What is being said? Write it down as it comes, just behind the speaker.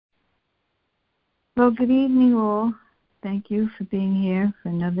Well, good evening, all. Thank you for being here for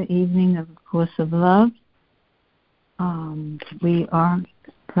another evening of A Course of Love. We are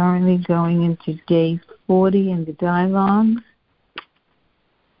currently going into day 40 in the dialogues,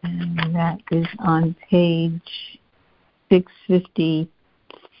 and that is on page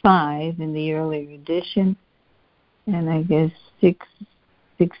 655 in the earlier edition, and I guess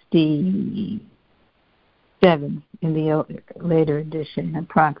 667 in the later edition,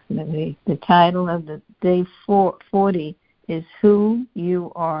 approximately. The title of the day 40 is Who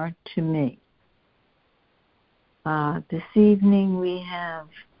You Are to Me. This evening we have,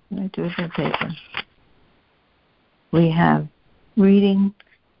 we have reading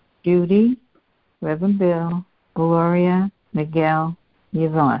Judy, Reverend Bill, Gloria, Miguel,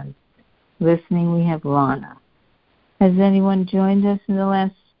 Yvonne. Listening we have Lana. Has anyone joined us in the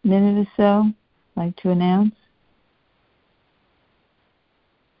last minute or so? Like to announce?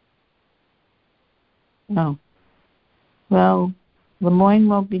 No. Well, Lemoyne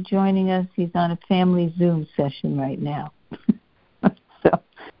won't be joining us. He's on a family Zoom session right now. So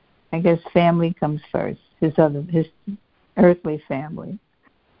I guess family comes first. His earthly family.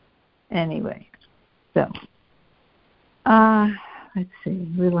 Anyway, so let's see.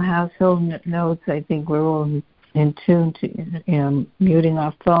 Little household notes. I think we're all in tune to muting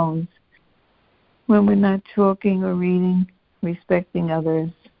our phones when we're not talking or reading, respecting others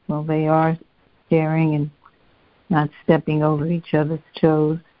while they are sharing and not stepping over each other's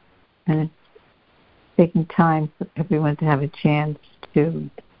toes, and taking time for everyone to have a chance to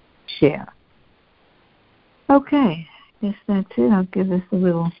share. Okay, I guess that's it. I'll give us a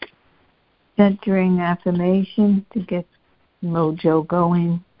little centering affirmation to get the mojo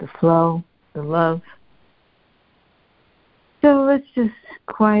going, the flow, the love. So let's just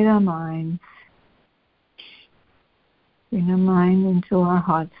quiet our minds. Bring our mind into our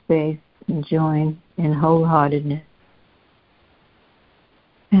heart space and join in wholeheartedness.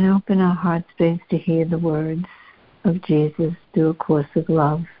 And open our heart space to hear the words of Jesus through A Course of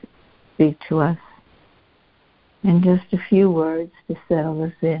Love speak to us. And just a few words to settle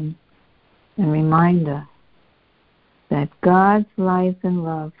us in and remind us that God's life and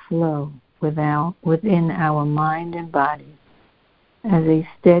love flow within our mind and body as a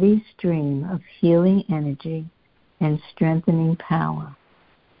steady stream of healing energy and strengthening power.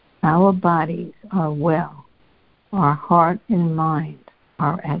 Our bodies are well. Our heart and mind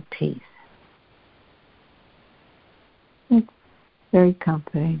are at peace. It's very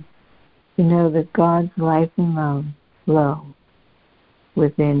comforting to know that God's life and love flow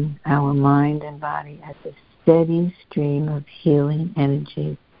within our mind and body as a steady stream of healing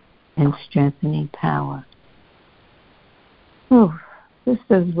energy and strengthening power. Oh, just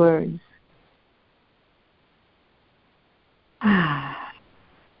those words.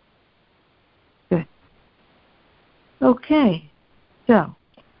 Good. Okay, so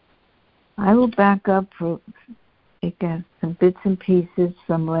I will back up for again some bits and pieces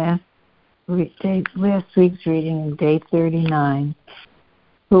from last week's reading in day 39,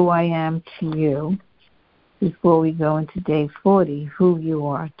 Who I Am to You, before we go into day 40, Who You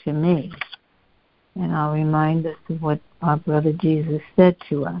Are to Me. And I'll remind us of what our brother Jesus said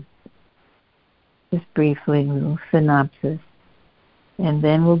to us. Just briefly, a little synopsis. And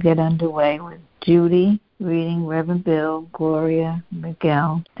then we'll get underway with Judy reading Reverend Bill, Gloria,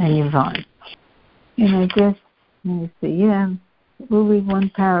 Miguel, and Yvonne. And I guess, let me see, we'll read one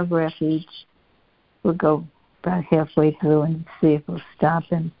paragraph each. We'll go about halfway through and see if we'll stop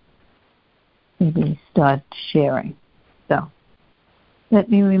and maybe start sharing. So, let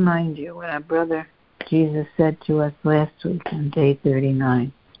me remind you what our brother Jesus said to us last week on day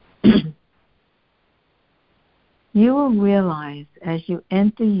 39. You will realize as you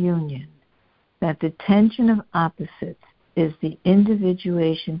enter union that the tension of opposites is the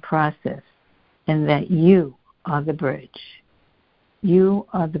individuation process and that you are the bridge. You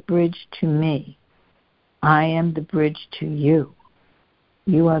are the bridge to me. I am the bridge to you.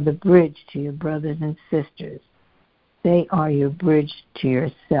 You are the bridge to your brothers and sisters. They are your bridge to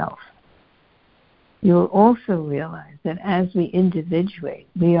yourself. You will also realize that as we individuate,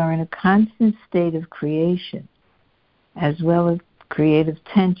 we are in a constant state of creation, as well as creative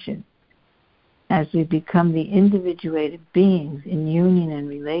tension. As we become the individuated beings in union and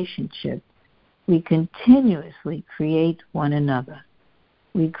relationship, we continuously create one another.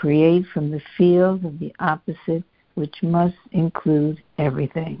 We create from the field of the opposite, which must include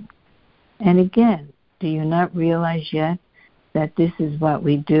everything. And again, do you not realize yet that this is what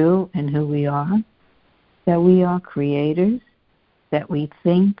we do and who we are? That we are creators? That we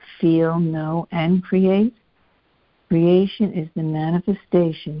think, feel, know, and create? Creation is the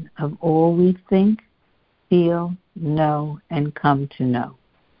manifestation of all we think, feel, know, and come to know.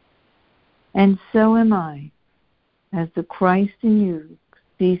 And so am I. As the Christ in you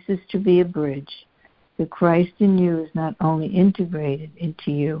ceases to be a bridge, the Christ in you is not only integrated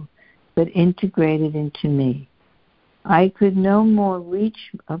into you, but integrated into me. I could no more reach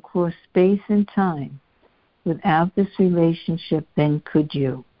across space and time without this relationship than could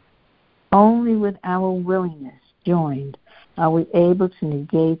you. Only with our willingness joined are we able to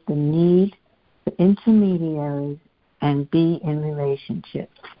negate the need for intermediaries and be in relationship.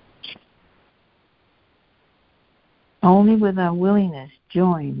 Only with our willingness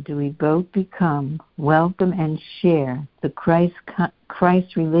joined do we both become welcome and share the Christ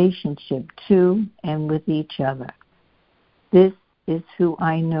relationship to and with each other. This is who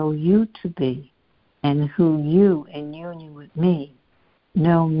I know you to be, and who you, in union with me,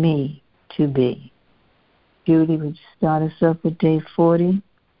 know me to be. Judy, would you start us off with day 40,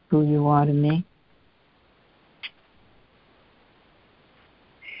 who you are to me?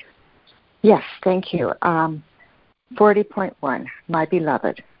 Yes, thank you. 40.1, my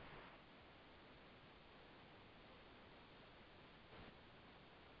beloved.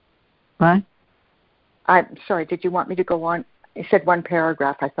 What? I'm sorry, did you want me to go on? You said one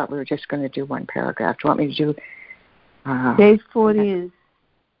paragraph. I thought we were just going to do one paragraph. Do you want me to do... Day 40 is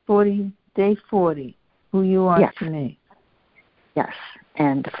day 40, who you are to me. Yes,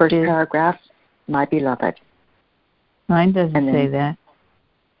 and the first paragraph, my beloved. Mine doesn't say that.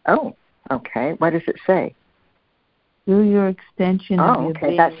 Oh, okay. What does it say? Through your extension of your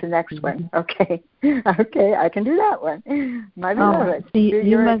being. That's the next one. Okay, I can do that one. My beloved. So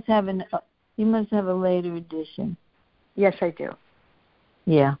you must have a later edition. Yes, I do.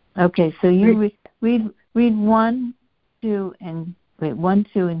 Yeah. Okay. So you read 1, 2, and 1,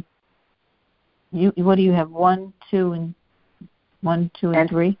 2, and you. What do you have? 1, 2, and 1, 2, and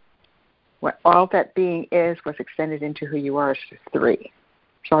 3. What all that being is was extended into who you are is 3.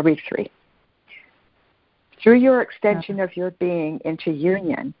 So I'll read 3. Through your extension of your being into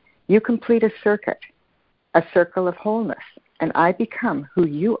union, you complete a circle of wholeness, and I become who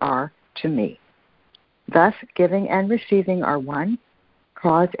you are to me. Thus, giving and receiving are one,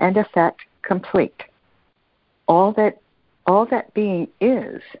 cause and effect complete. All that being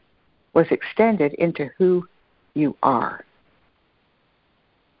is was extended into who you are.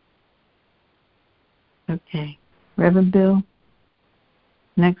 Okay. Reverend Bill,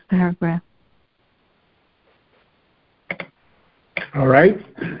 next paragraph. All right.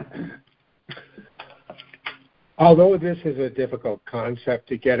 Although this is a difficult concept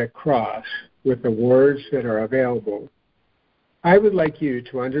to get across with the words that are available, I would like you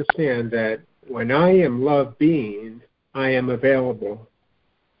to understand that when I am love being, I am available.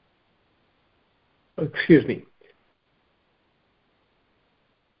 Excuse me.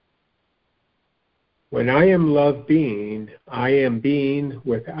 When I am love being, I am being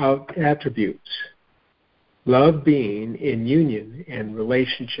without attributes. Love being in union and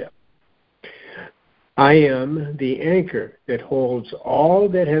relationship. I am the anchor that holds all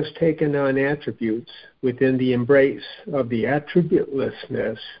that has taken on attributes within the embrace of the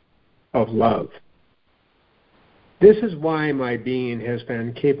attributelessness of love. This is why my being has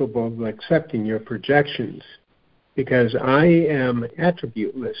been capable of accepting your projections, because I am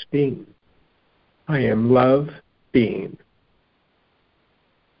attributeless being. I am love being.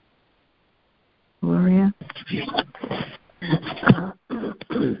 Gloria?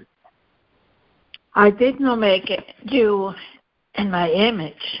 I did not make you in my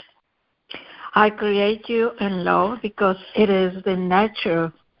image. I create you in love because it is the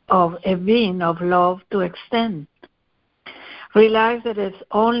nature of a being of love to extend. Realize that it's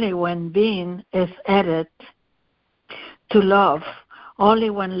only when being is added to love, only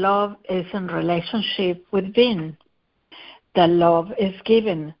when love is in relationship with being, that love is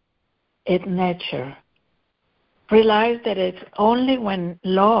given its nature. Realize that it's only when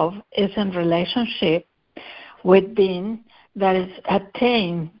love is in relationship with being that it's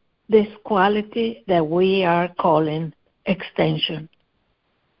attained this quality that we are calling extension.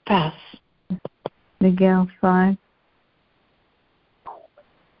 Pass. Miguel, 5.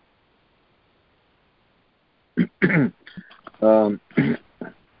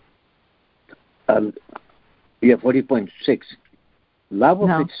 Yeah, 40.6. Love of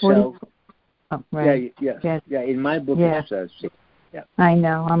itself. 40. Oh, right. Yeah. In my book, it says 6. Yeah. I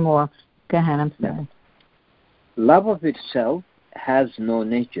know. I'm off. Go ahead. I'm sorry. Love of itself has no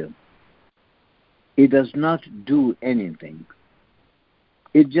nature. It does not do anything.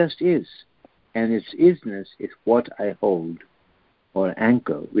 It just is, and its isness is what I hold or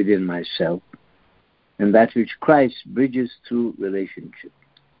anchor within myself and that which Christ bridges through relationship.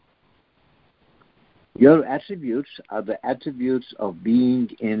 Your attributes are the attributes of being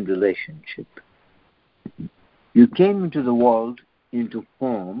in relationship. You came into the world into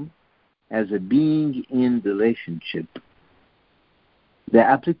form as a being in relationship. The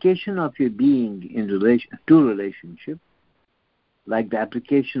application of your being in to relationship, like the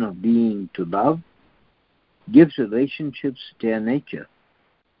application of being to love, gives relationships their nature,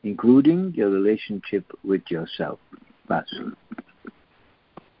 including your relationship with yourself. Pastor.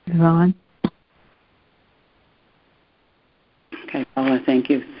 Ron? Okay, Paula, thank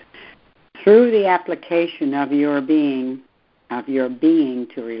you. Through the application of your being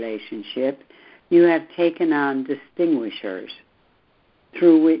to relationship, you have taken on distinguishers,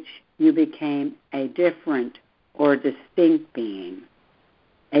 through which you became a different or distinct being,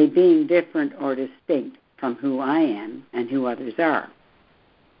 a being different or distinct from who I am and who others are.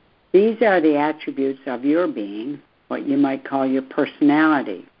 These are the attributes of your being, what you might call your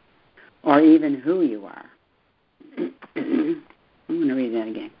personality, or even who you are. I'm going to read that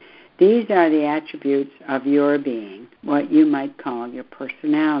again. These are the attributes of your being, what you might call your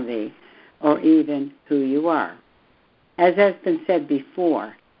personality, or even who you are. As has been said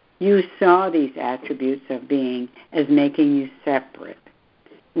before, you saw these attributes of being as making you separate,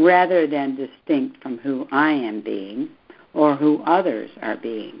 rather than distinct from who I am being, or who others are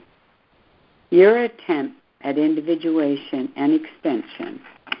being. Your attempt at individuation and extension,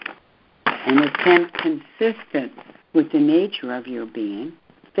 an attempt consistent with the nature of your being,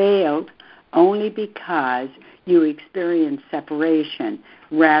 failed only because you experienced separation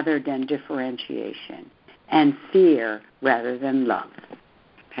rather than differentiation, and fear rather than love.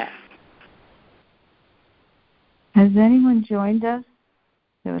 Pass. Has anyone joined us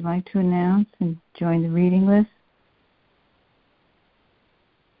that would like to announce and join the reading list?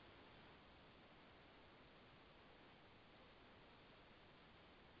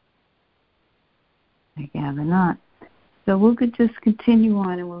 I gather not. So we could just continue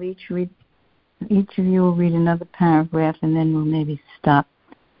on, and we'll each of you will read another paragraph, and then we'll maybe stop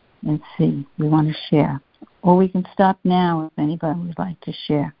and see. We want to share. Or we can stop now if anybody would like to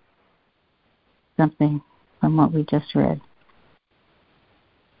share something from what we just read.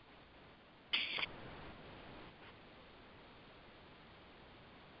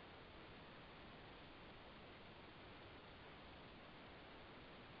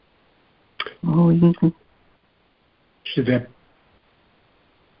 Oh, you can. Should that?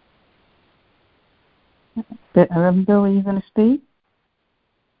 Bill, are you going to speak?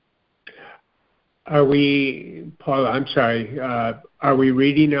 Are we, Paula, I'm sorry, are we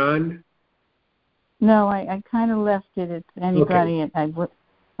reading on? No, I kind of left it. If anybody, okay.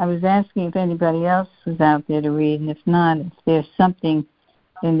 I was asking if anybody else was out there to read, and if not, if there's something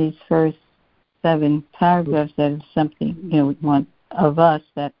in these first 7 paragraphs that is something, we want of us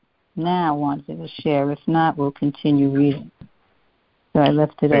that now wanted to share. If not, we'll continue reading. So I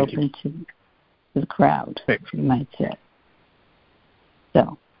left it open to the crowd, you might say.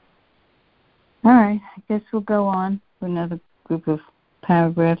 So, all right, I guess we'll go on for another group of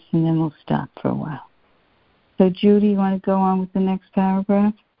paragraphs, and then we'll stop for a while. So, Judy, you want to go on with the next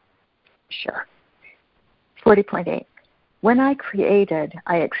paragraph? Sure. 40.8. When I created,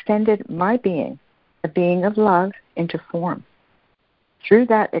 I extended my being, a being of love, into form. Through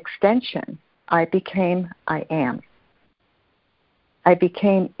that extension, I became I am. I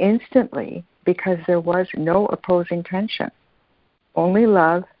became instantly because there was no opposing tension, only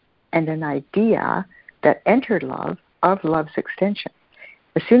love and an idea that entered love of love's extension.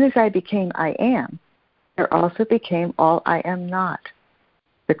 As soon as I became I am, there also became all I am not.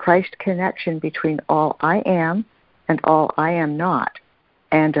 The Christ connection between all I am and all I am not,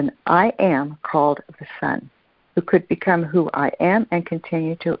 and an I am called the Son, who could become who I am and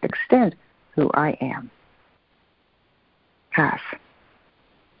continue to extend who I am. Pass.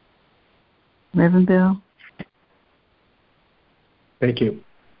 Reverend Bill? Thank you.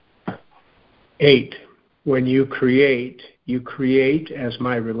 8. When you create as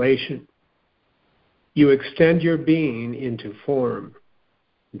my relation. You extend your being into form.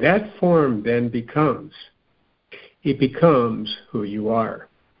 That form then becomes. It becomes who you are.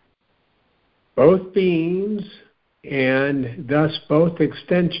 Both beings and thus both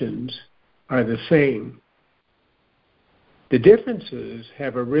extensions are the same. The differences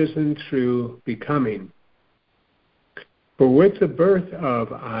have arisen through becoming. For with the birth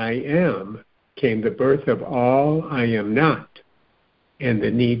of I am came the birth of all I am not, and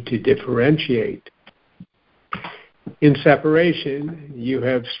the need to differentiate. In separation, you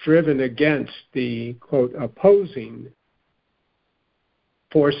have striven against the, quote, opposing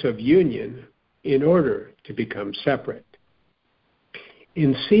force of union in order to become separate.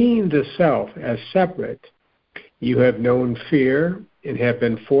 In seeing the self as separate, you have known fear and have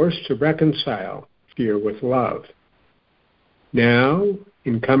been forced to reconcile fear with love. Now,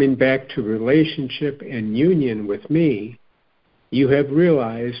 in coming back to relationship and union with me, you have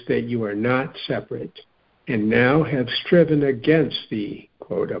realized that you are not separate and now have striven against the,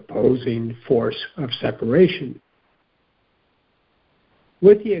 quote, opposing force of separation.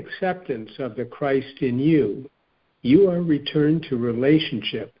 With the acceptance of the Christ in you, you are returned to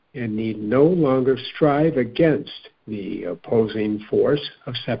relationship and need no longer strive against the opposing force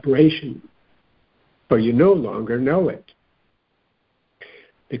of separation, for you no longer know it.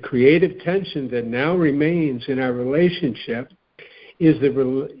 The creative tension that now remains in our relationship is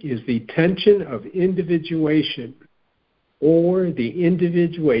the tension of individuation, or the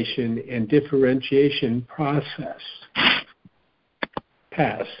individuation and differentiation process.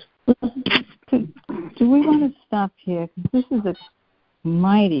 Pass. Do we want to stop here? This is a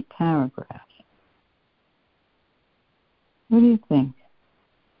mighty paragraph. What do you think?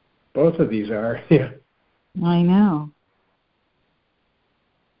 Both of these are, yeah. I know.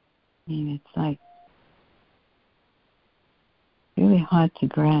 I mean, it's like really hard to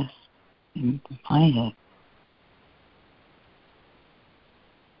grasp in my head.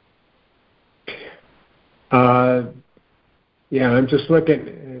 Yeah, I'm just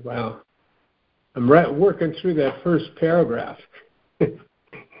looking, well, I'm working through that first paragraph.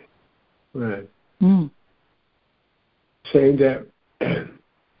 Right. Saying that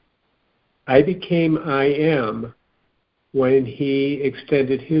I became I am when he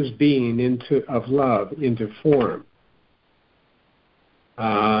extended his being of love into form.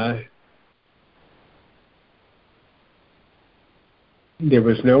 There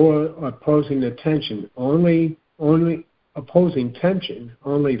was no opposing attention, only opposing tension,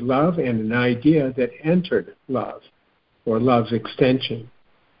 only love and an idea that entered love, or love's extension.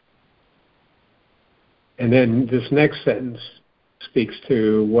 And then this next sentence speaks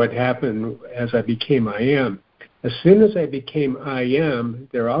to what happened as I became I am. As soon as I became I am,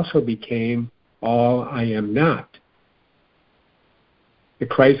 there also became all I am not. The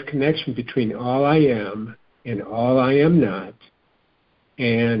Christ connection between all I am and all I am not,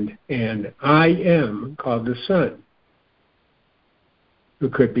 and an I am called the Son, who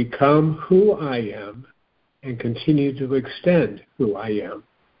could become who I am and continue to extend who I am.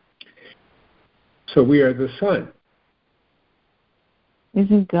 So we are the Son.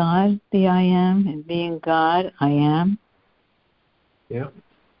 Isn't God the I am, and being God, I am? Yeah.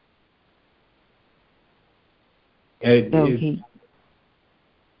 So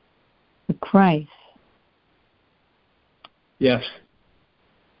the Christ. Yes.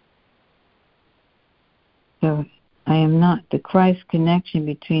 So I am not. The Christ connection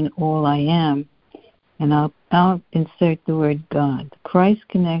between all I am, and I'll insert the word God. The Christ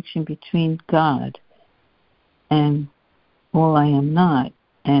connection between God and all I am not,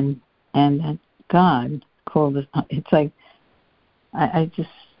 and that God called us. It's like I just.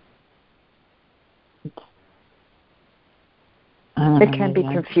 It can be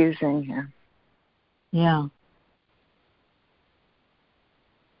confusing. Yeah. Yeah.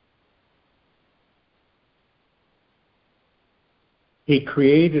 He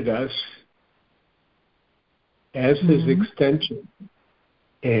created us as his extension.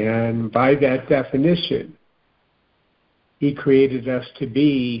 And by that definition, he created us to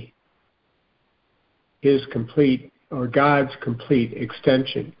be his complete, or God's complete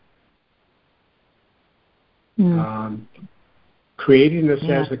extension. Creating us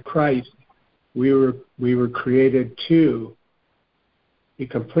as a Christ, we were created to be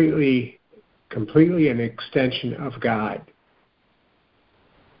completely an extension of God.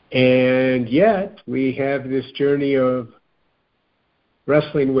 And yet, we have this journey of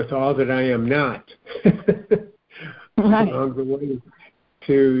wrestling with all that I am not along the way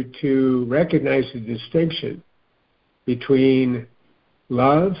to recognize the distinction between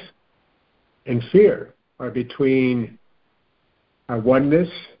love and fear, or between our oneness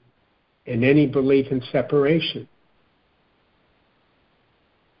and any belief in separation.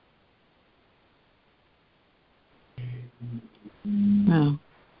 No.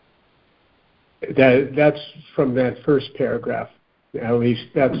 That's from that first paragraph. At least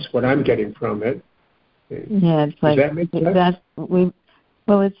that's what I'm getting from it. Yeah, it's like does that make sense?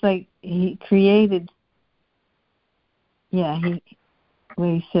 Well, it's like he created. Yeah,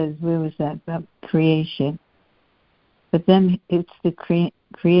 where he says, where was that about creation? But then it's the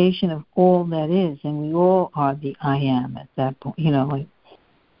creation of all that is, and we all are the I am at that point. You know, like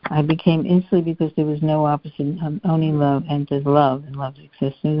I became instantly because there was no opposite, only love, and there's love, and love exists.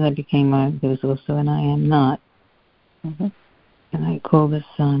 As soon as I became there was also an I am not. Mm-hmm. And I call the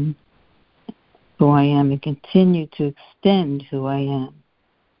Son who I am and continue to extend who I am.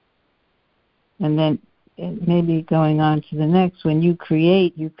 And then maybe going on to the next, when you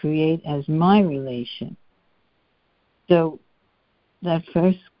create as my relation. So that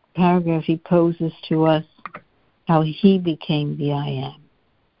first paragraph, he poses to us how he became the I am,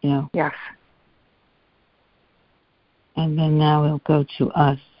 you know. Yes. And then now he'll go to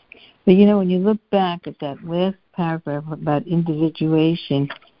us. But, you know, when you look back at that last paragraph about individuation,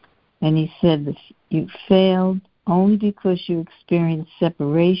 and he said that you failed only because you experienced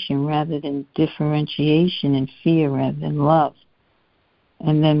separation rather than differentiation, and fear rather than love.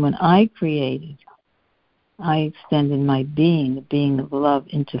 And then when I created, I extended my being, the being of love,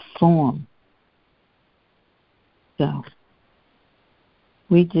 into form. So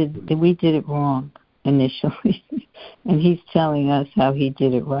we did it wrong initially, and he's telling us how he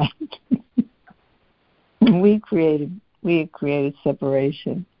did it right. We had created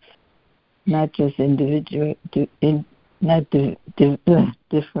separation, not just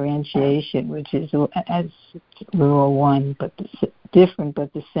differentiation, which is as we're all one, but different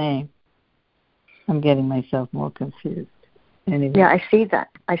but the same. I'm getting myself more confused. Anyway. Yeah, I see that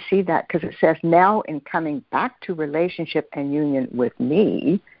because it says, now in coming back to relationship and union with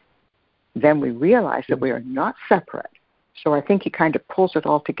me, then we realize that we are not separate. So I think he kind of pulls it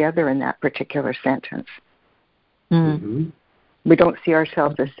all together in that particular sentence. Mm-hmm. We don't see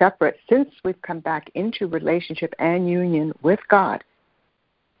ourselves as separate since we've come back into relationship and union with God.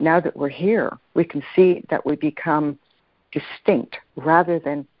 Now that we're here, we can see that we become distinct rather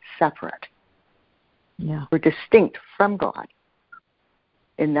than separate. Yeah. We're distinct from God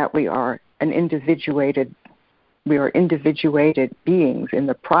in that we are individuated beings in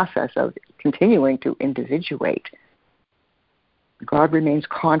the process of continuing to individuate. God remains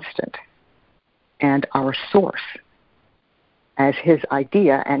constant and our source as his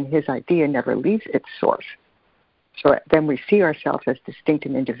idea, and his idea never leaves its source. So then we see ourselves as distinct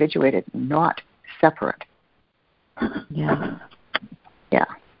and individuated, not separate. Yeah. Yeah.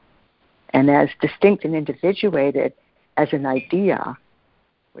 And as distinct and individuated as an idea,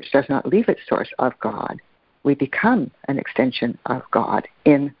 which does not leave its source of God, we become an extension of God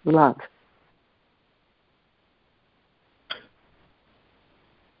in love.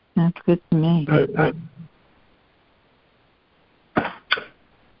 That's good to me.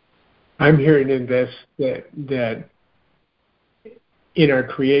 I'm hearing in this that in our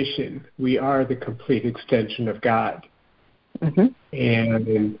creation, we are the complete extension of God. Mm-hmm.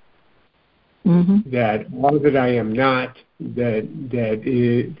 And Mm-hmm. that all that I am not,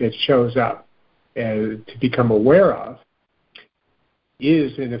 that shows up to become aware of,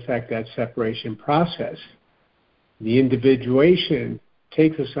 is in effect that separation process. The individuation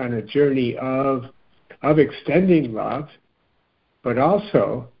takes us on a journey of extending love, but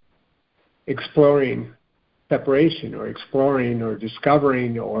also exploring separation, or exploring, or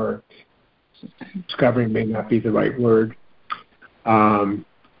discovering, or discovering may not be the right word,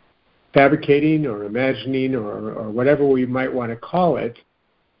 fabricating or imagining or whatever we might want to call it,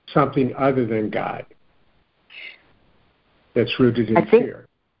 something other than God that's rooted in fear.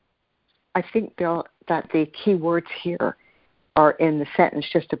 I think, Bill, that the key words here are in the sentence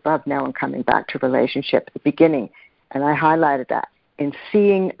just above, now and coming back to relationship, at the beginning, and I highlighted that, in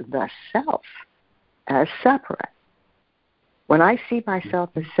seeing the self as separate. When I see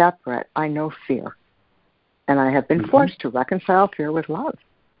myself as separate, I know fear, and I have been forced to reconcile fear with love.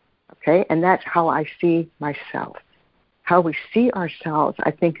 Okay, and that's how I see myself. How we see ourselves,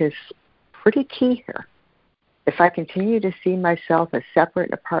 I think, is pretty key here. If I continue to see myself as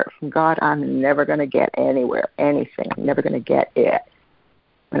separate and apart from God, I'm never going to get anywhere, anything. I'm never going to get it.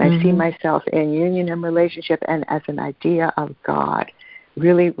 When I see myself in union and relationship and as an idea of God,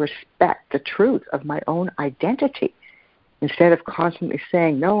 really respect the truth of my own identity, instead of constantly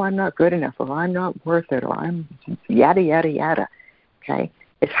saying, no, I'm not good enough, or I'm not worth it, or I'm yada, yada, yada. Okay?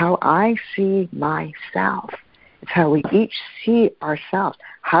 It's how I see myself. It's how we each see ourselves.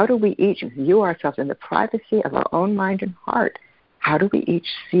 How do we each view ourselves in the privacy of our own mind and heart? How do we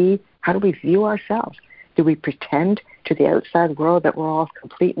view ourselves? Do we pretend to the outside world that we're all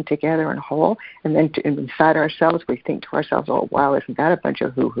complete and together and whole? And then inside ourselves, we think to ourselves, oh, wow, isn't that a bunch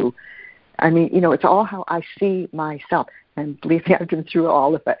of hoo-hoo? I mean, it's all how I see myself. And believe me, I've been through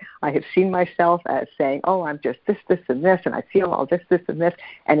all of it. I have seen myself as saying, oh, I'm just this, this, and this, and I feel all this, this, and this.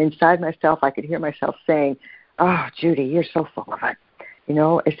 And inside myself, I could hear myself saying, oh, Judy, you're so full of it.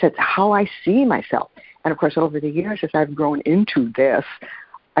 It's how I see myself. And, of course, over the years, as I've grown into this,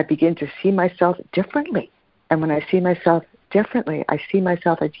 I begin to see myself differently. And when I see myself differently, I see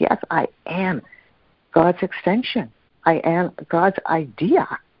myself as, yes, I am God's extension. I am God's idea.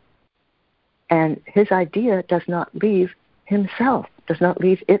 And his idea does not leave himself, does not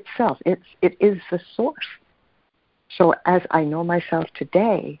leave itself. It is the source. So as I know myself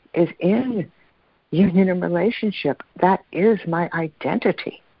today is in union and relationship, that is my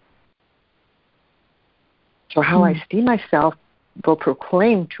identity. So how I see myself will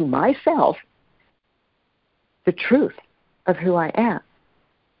proclaim to myself the truth of who I am.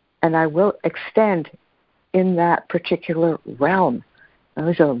 And I will extend in that particular realm. Now,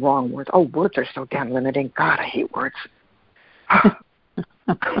 those are the wrong words. Oh, words are so damn limiting. God, I hate words. I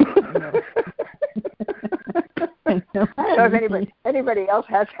don't know if anybody else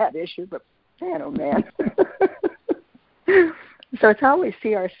has that issue, but man, oh man. So it's how we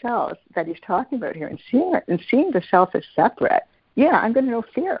see ourselves that he's talking about here, and seeing the self as separate. Yeah, I'm going to know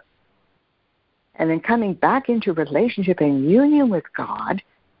fear. And then coming back into relationship and union with God,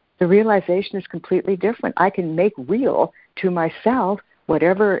 the realization is completely different. I can make real to myself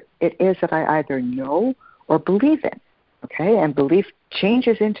whatever it is that I either know or believe in. Okay? And belief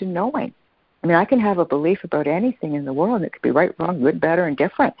changes into knowing. I mean, I can have a belief about anything in the world. It could be right, wrong, good, bad, or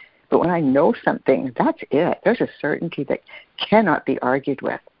indifferent. But when I know something, that's it. There's a certainty that cannot be argued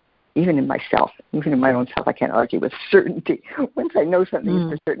with. Even in myself, even in my own self, I can't argue with certainty. Once I know something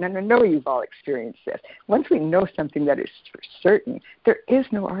is for certain, and I know you've all experienced this, once we know something that is for certain, there is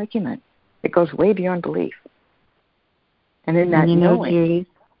no argument. It goes way beyond belief. And in that knowing... Judy,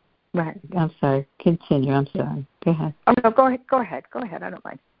 right. I'm sorry. Continue. I'm sorry. Go ahead. Oh, no, go ahead. Go ahead. I don't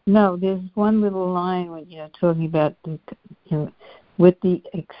mind. No, there's one little line when you're talking about with the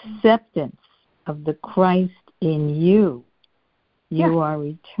acceptance of the Christ in you. You are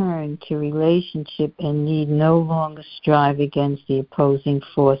returned to relationship and need no longer strive against the opposing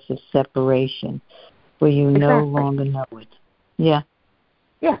force of separation, for you no longer know it. Yeah.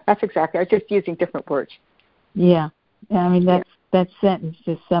 Yeah, that's exactly. I was just using different words. Yeah. I mean, that sentence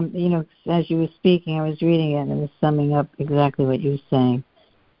just as you were speaking, I was reading it and it was summing up exactly what you were saying.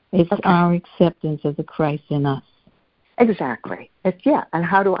 It's our acceptance of the Christ in us. Exactly. And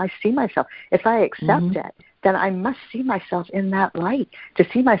how do I see myself? If I accept it, then I must see myself in that light. To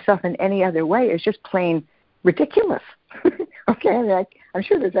see myself in any other way is just plain ridiculous. Okay, I mean, I'm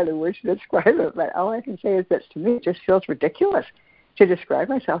sure there's other words to describe it, but all I can say is that to me it just feels ridiculous to describe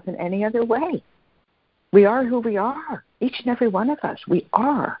myself in any other way. We are who we are, each and every one of us. We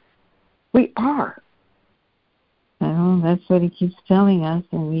are. We are. Well, that's what he keeps telling us,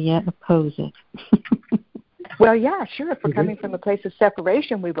 and we yet oppose it. Well, yeah, sure. If we're coming from a place of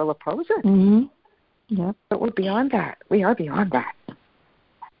separation, we will oppose it. Mm-hmm. Yep. But we're beyond that. We are beyond that.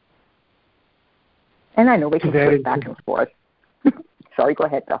 And I know we can flip back and forth. Sorry, go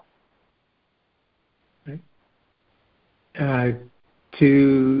ahead, Bill.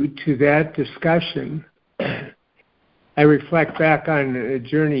 To that discussion, I reflect back on a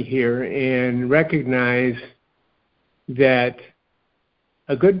journey here and recognize that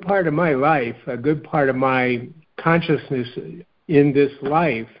a good part of my life, a good part of my consciousness in this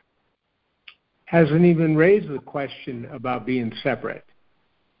life hasn't even raised the question about being separate,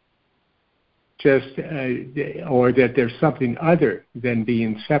 or that there's something other than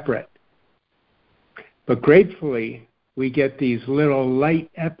being separate. But gratefully, we get these little light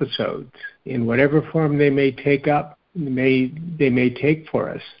episodes in whatever form they may take up, they may take for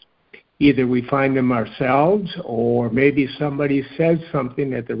us. Either we find them ourselves, or maybe somebody says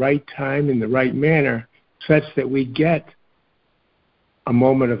something at the right time in the right manner, such that we get a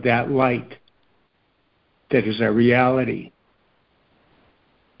moment of that light that is our reality.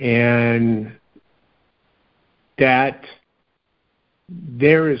 And that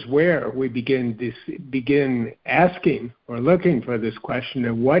there is where we begin asking or looking for this question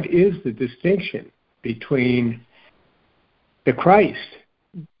of what is the distinction between the Christ.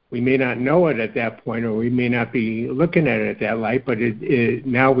 We may not know it at that point, or we may not be looking at it at that light, but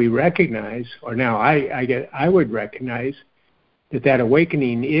now we recognize, or now I would recognize that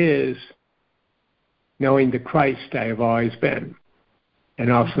awakening is knowing the Christ I have always been, and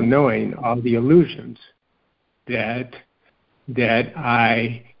also knowing all the illusions that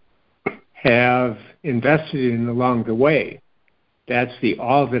I have invested in along the way. That's the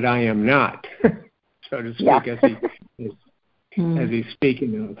all that I am not, so to speak, as he's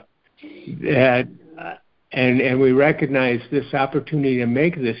speaking of. That, and we recognize this opportunity to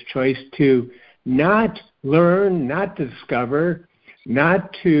make this choice to not learn, not discover,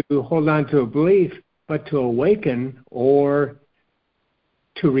 not to hold on to a belief, but to awaken or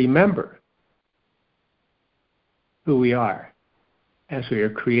to remember who we are as we are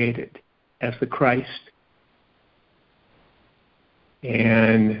created, as the Christ.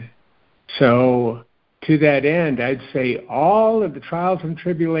 And so to that end, I'd say all of the trials and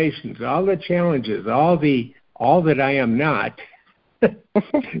tribulations, all the challenges, all that I am not, that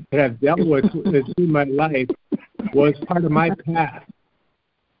I've dealt with through my life was part of my path,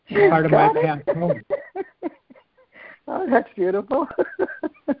 part of my path home. Oh, that's beautiful.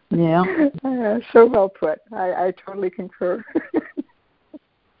 Yeah. So well put. I totally concur.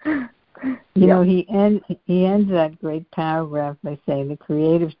 You know, he ends that great paragraph by saying the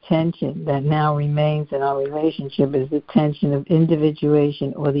creative tension that now remains in our relationship is the tension of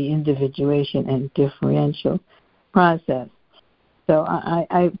individuation or the individuation and differential process. So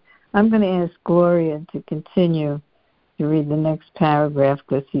I'm going to ask Gloria to continue to read the next paragraph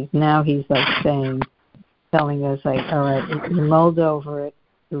because he's like telling us like, all right, you mulled over it,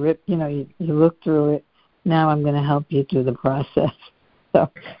 you looked through it. Now I'm going to help you through the process. So,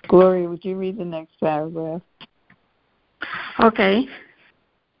 Gloria, would you read the next paragraph? Okay.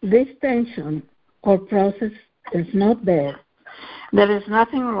 This tension or process is not bad. There is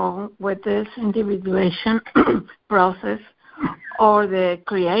nothing wrong with this individuation process or the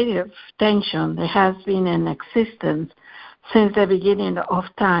creative tension that has been in existence since the beginning of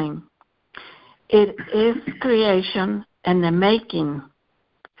time. It is creation and the making.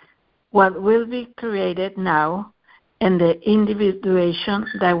 What will be created now and the individuation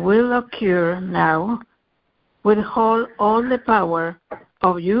that will occur now will hold all the power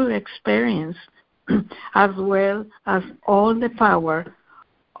of your experience as well as all the power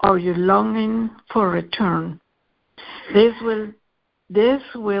of your longing for return. This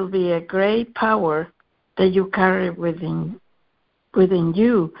will be a great power that you carry within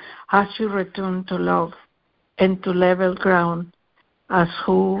you as you return to love and to level ground as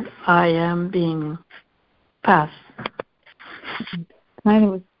who I am being past.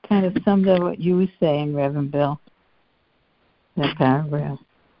 Kind of summed up what you were saying, Reverend Bill, that paragraph.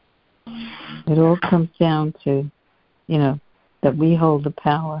 It all comes down to, that we hold the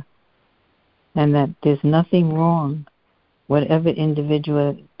power and that there's nothing wrong, whatever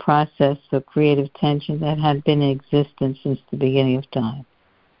individual process or creative tension that had been in existence since the beginning of time.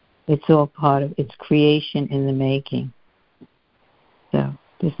 It's all part of its creation in the making. So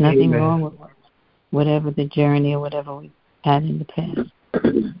there's nothing wrong with whatever the journey or whatever we had in the past.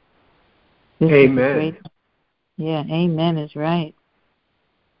 Amen. Amen is right.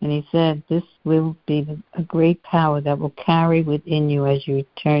 And he said, this will be a great power that will carry within you as you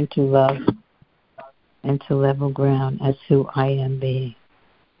return to love and to level ground as who I am being.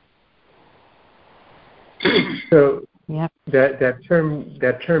 So that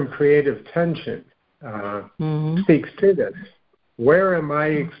term creative tension speaks to this. Where am I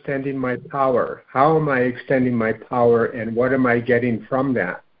extending my power? How am I extending my power, and what am I getting from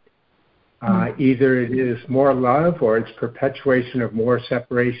that? Either it is more love or it's perpetuation of more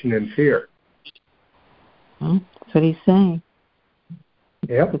separation and fear. That's what he's saying.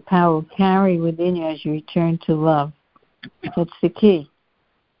 Yep. The power will carry within you as you return to love. That's the key.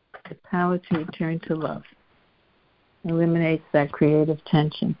 The power to return to love eliminates that creative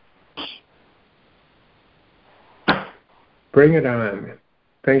tension. Bring it on.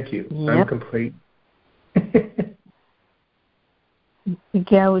 Thank you. Yep. I'm complete.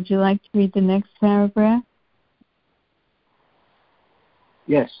 Miguel, would you like to read the next paragraph?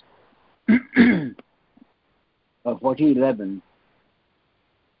 Yes. 40:11.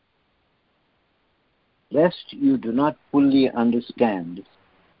 Lest you do not fully understand,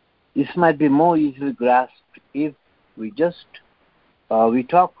 this might be more easily grasped if we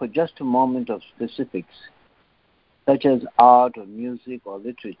talk for just a moment of specifics, such as art or music or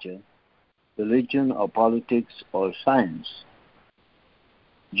literature, religion or politics or science.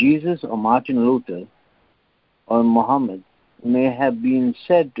 Jesus or Martin Luther or Muhammad may have been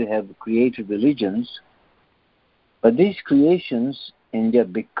said to have created religions, but these creations in their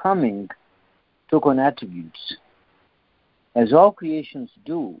becoming took on attributes, as all creations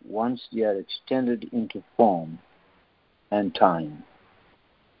do once they are extended into form and time.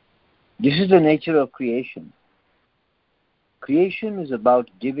 This is the nature of creation. Creation is about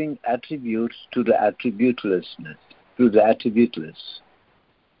giving attributes to the attributeless,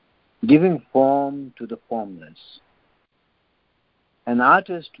 giving form to the formless. An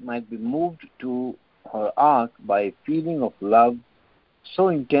artist might be moved to her art by a feeling of love so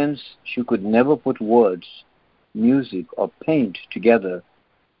intense she could never put words, music, or paint together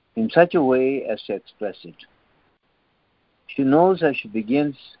in such a way as to express it. She knows as she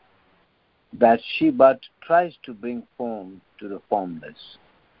begins that she but tries to bring form to the formless.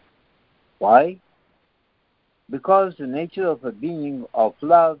 Why? because the nature of a being of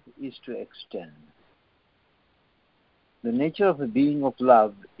love is to extend. The nature of a being of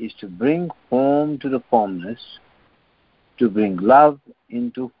love is to bring form to the formless, to bring love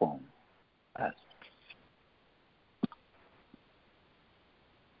into form.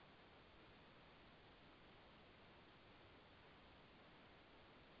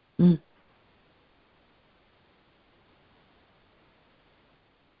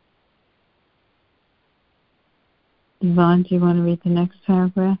 Yvonne, do you want to read the next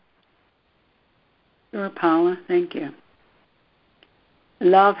paragraph? Sure, Paula, thank you.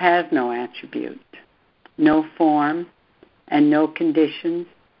 Love has no attribute, no form, and no conditions,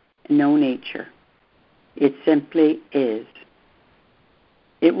 and no nature. It simply is.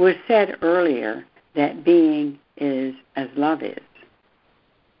 It was said earlier that being is as love is.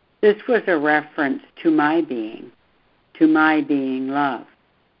 This was a reference to my being love.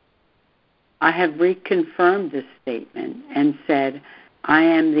 I have reconfirmed this statement and said, I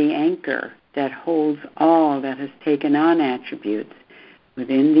am the anchor that holds all that has taken on attributes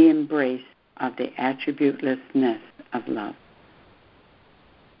within the embrace of the attributelessness of love.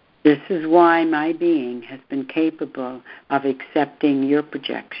 This is why my being has been capable of accepting your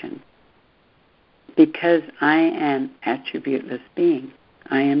projection. Because I am attributeless being.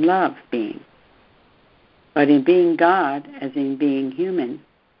 I am love being. But in being God, as in being human,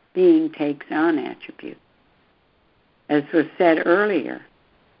 being takes on attributes. As was said earlier,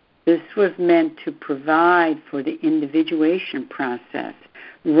 this was meant to provide for the individuation process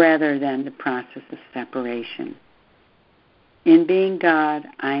rather than the process of separation. In being God,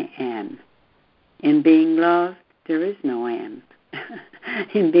 I am. In being love, there is no am.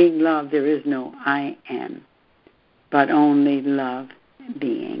 In being love, there is no I am, but only love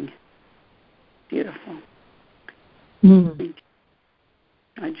being. Beautiful.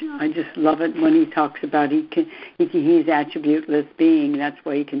 I just love it when he talks about he's attributeless being. That's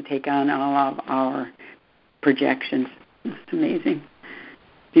why he can take on all of our projections. It's amazing.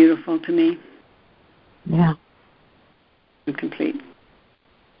 Beautiful to me. Yeah. And complete.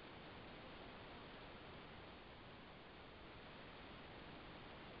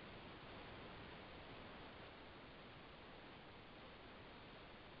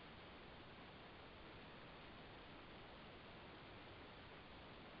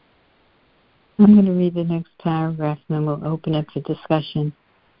 I'm going to read the next paragraph and then we'll open it for discussion.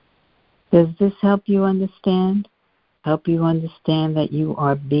 Does this help you understand? Help you understand that you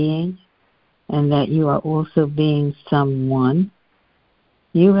are being and that you are also being someone?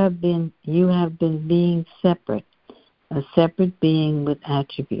 You have been being separate, a separate being with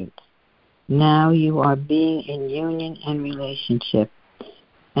attributes. Now you are being in union and relationship,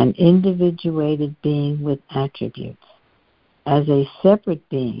 an individuated being with attributes. As a separate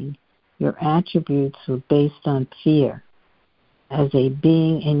being, your attributes were based on fear. As a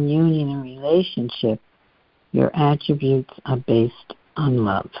being in union and relationship, your attributes are based on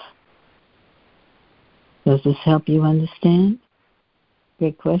love. Does this help you understand?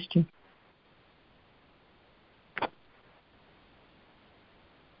 Great question.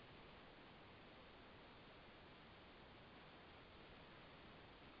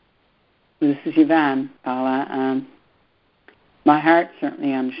 This is Yvonne, Paula. My heart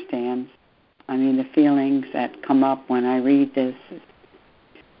certainly understands. I mean, the feelings that come up when I read this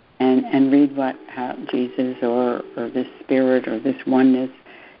and read how Jesus or this Spirit or this oneness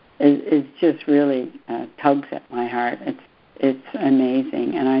is just really tugs at my heart. It's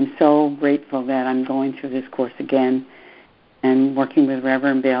amazing, and I'm so grateful that I'm going through this course again and working with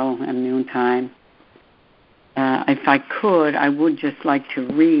Reverend Bill at noontime. If I could, I would just like to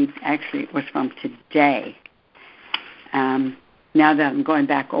read. Actually, it was from today. Now that I'm going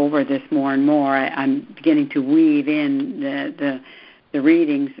back over this more and more, I'm beginning to weave in the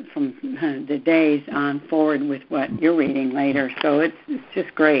readings from the days on forward with what you're reading later. So it's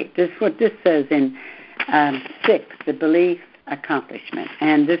just great. This is what this says in 6, the belief accomplishment.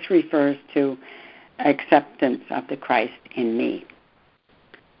 And this refers to acceptance of the Christ in me.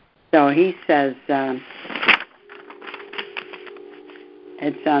 So he says,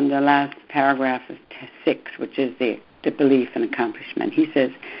 it's on the last paragraph of 6, which is the belief and accomplishment. He says,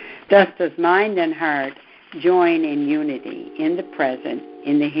 thus does mind and heart join in unity in the present,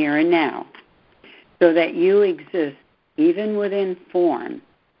 in the here and now, so that you exist even within form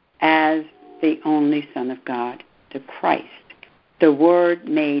as the only Son of God, the Christ, the Word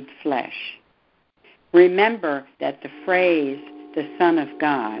made flesh. Remember that the phrase, the Son of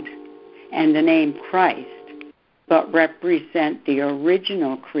God, and the name Christ, but represent the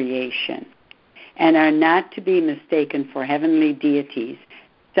original creation and are not to be mistaken for heavenly deities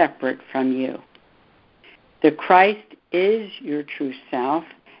separate from you. The Christ is your true self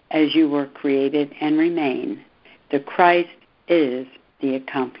as you were created and remain. The Christ is the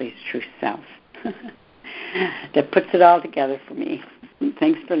accomplished true self. That puts it all together for me.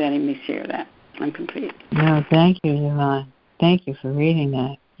 Thanks for letting me share that. I'm complete. No, thank you, Yvonne. Thank you for reading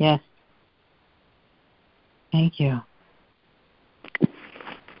that. Yes. Thank you.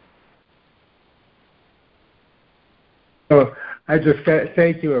 So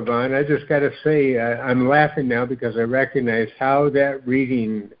thank you, Yvonne. I just got to say, I'm laughing now because I recognize how that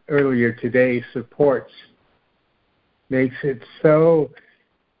reading earlier today makes it so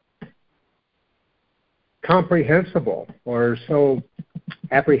comprehensible or so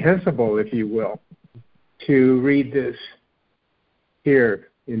apprehensible, if you will, to read this here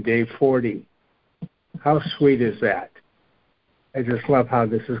in day 40. How sweet is that? I just love how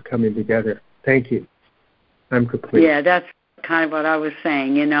this is coming together. Thank you. I'm complete. Yeah, that's kind of what I was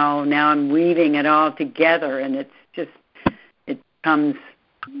saying. Now I'm weaving it all together, and it becomes,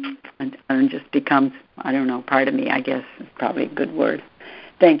 I don't know, part of me, I guess is probably a good word.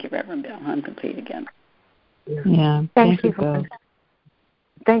 Thank you, Reverend Bill. I'm complete again. Yeah, thank you, Bill.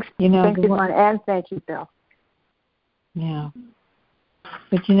 Thanks, thank you, Yvonne, and thank you, Bill. Yeah.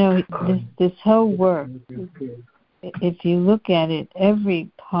 But this whole work, if you look at it, every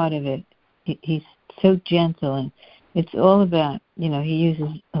part of it, he's so gentle, and it's all about, he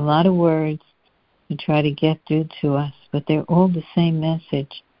uses a lot of words to try to get through to us, but they're all the same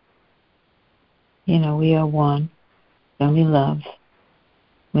message. We are one, only love.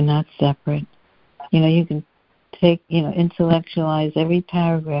 We're not separate. You can take, intellectualize every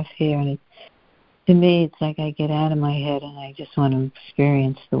paragraph here, and to me, it's like I get out of my head and I just want to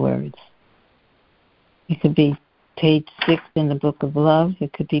experience the words. It could be page 6 in the Book of Love.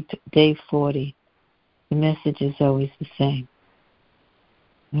 It could be day 40. The message is always the same.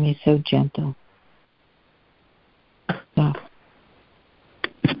 And he's so gentle. So,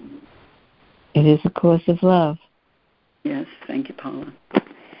 it is a course of love. Yes, thank you, Paula.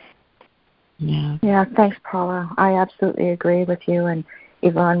 Yeah, thanks, Paula. I absolutely agree with you. And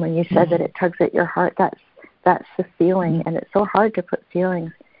Yvonne, when you said that it tugs at your heart, that's the feeling, and it's so hard to put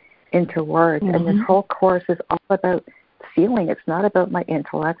feelings into words. And this whole course is all about feeling. It's not about my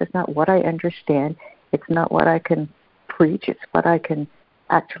intellect. It's not what I understand. It's not what I can preach. It's what I can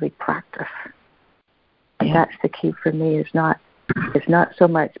actually practice. And that's the key for me. It's not so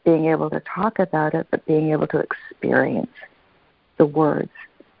much being able to talk about it, but being able to experience the words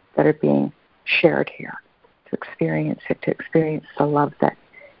that are being shared here. To experience it, to experience the love that,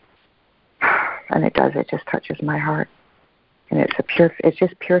 and it just touches my heart. And it's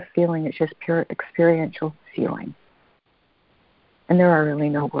just pure feeling, it's just pure experiential feeling. And there are really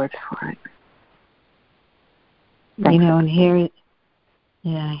no words for it. And here he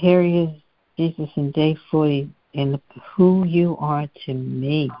is, Jesus in day 40, in who you are to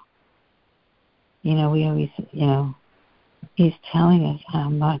me. We always, he's telling us how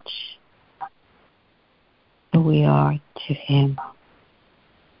much we are to him.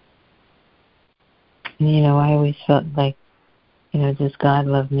 And, I always felt like, does God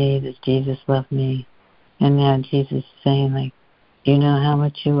love me? Does Jesus love me? And now Jesus is saying, like, do you know how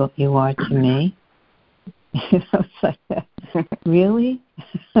much you are to me? It's like that. Really?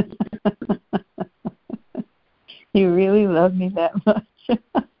 You really love me that much?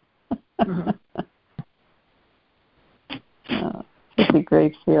 It's a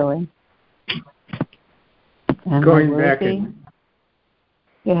great feeling. And going back and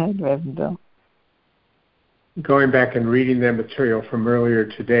go ahead, Reverend Bill. Going back and reading that material from earlier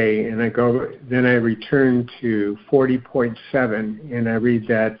today, and then I return to 40.7, and I read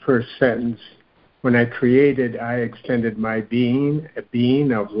that first sentence. When I created, I extended my being, a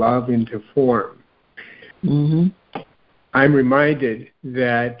being of love into form. Mm-hmm. I'm reminded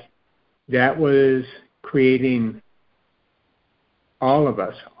that was creating all of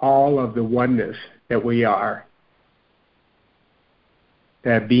us, all of the oneness that we are.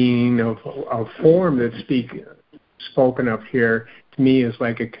 That being of form that's spoken of here, to me, is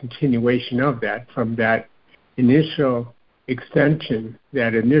like a continuation of that, from that initial extension,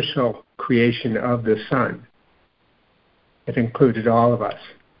 that initial creation of the Son. It included all of us.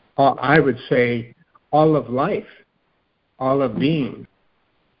 I would say all of life, all of being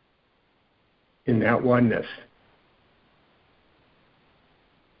in that oneness.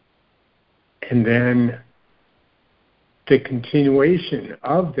 And then the continuation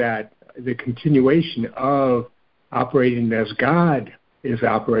of that, the continuation of operating as God is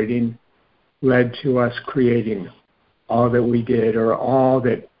operating, led to us creating all that we did, or all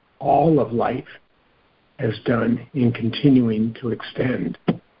that all of life has done in continuing to extend.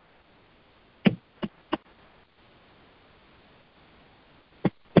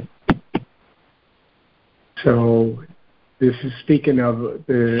 So this is speaking of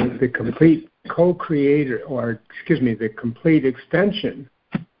the complete co-creator, or the complete extension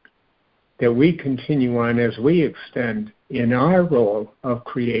that we continue on as we extend in our role of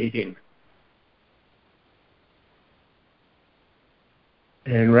creating.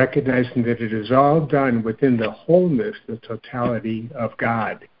 And recognizing that it is all done within the wholeness, the totality of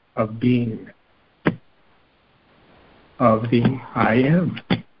God, of being, of the I am.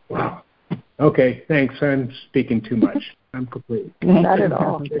 Wow. Okay, thanks. I'm speaking too much. I'm complete. Not at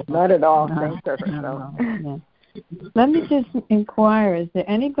all. Not at all. Thanks, Reverend. Yeah. Let me just inquire, is there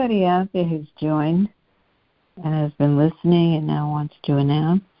anybody out there who's joined and has been listening and now wants to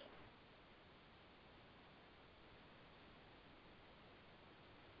announce?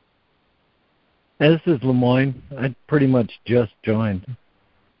 This is Lemoyne. I pretty much just joined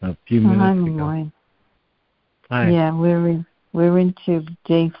a few minutes Hi, ago. Lemoyne. Hi. Yeah, we're into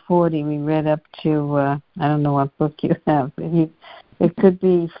day 40. We read up to I don't know what book you have, but it could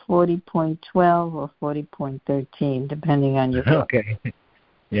be 40.12 or 40.13, depending on your book. Okay.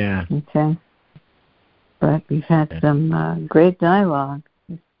 Yeah. Okay. But we've had some great dialogue.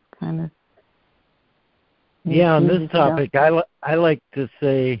 It's kind of. Yeah, on this topic, I like to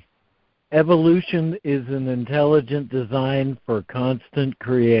say evolution is an intelligent design for constant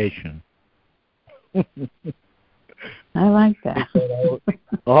creation. I like that.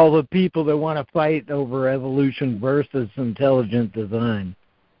 All the people that want to fight over evolution versus intelligent design.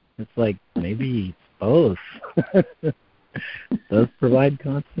 It's like maybe both. Does provide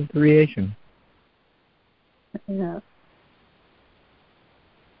constant creation. Yeah.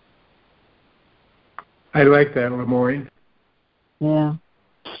 I like that, Lemoyne. Yeah.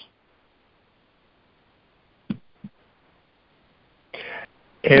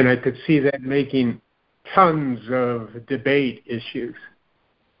 And I could see that making tons of debate issues.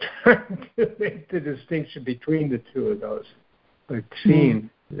 Trying to make the distinction between the two of those, but seeing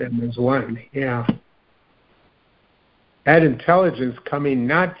them as one, yeah. That intelligence coming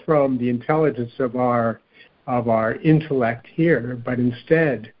not from the intelligence of our intellect here, but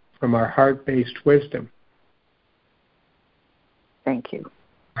instead from our heart-based wisdom. Thank you.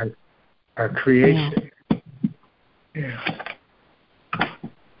 Our creation. Yeah.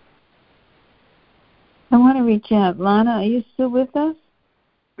 I want to reach out. Lana, are you still with us?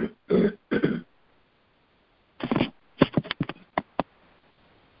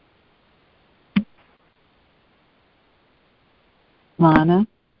 Lana?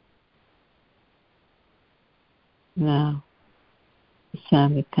 No. You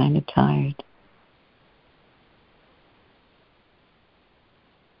sounded kind of tired.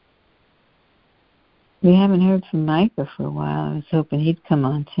 We haven't heard from Micah for a while. I was hoping he'd come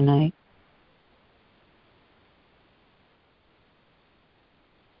on tonight.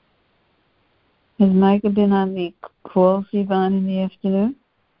 Has Micah been on the calls, Yvonne, in the afternoon?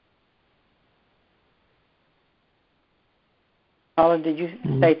 Paula, did you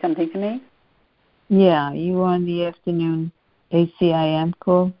say something to me? Yeah, you were on the afternoon ACIM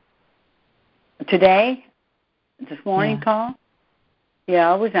call? Today? This morning call?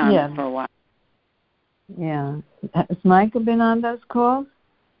 Yeah, I was on for a while. Yeah. Has Micah been on those calls?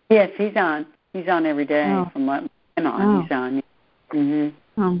 Yes, he's on. He's on every day from what I'm on. He's on. Mm-hmm.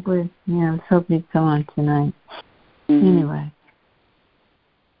 Oh, good. Yeah, I was hoping he'd come on tonight. Mm-hmm. Anyway,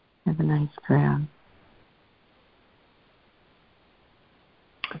 have a nice crowd.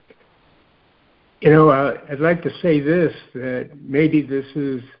 I'd like to say this, that maybe this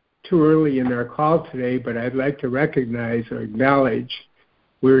is too early in our call today, but I'd like to recognize or acknowledge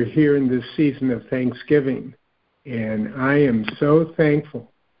we're here in this season of Thanksgiving, and I am so thankful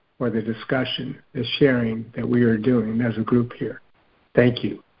for the discussion, the sharing that we are doing as a group here. Thank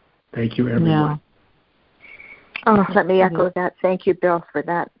you. Thank you, everyone. Yeah. Oh, let me echo that. Thank you, Bill, for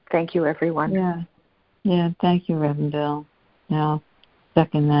that. Thank you, everyone. Yeah. Yeah, thank you, Reverend Bill. I'll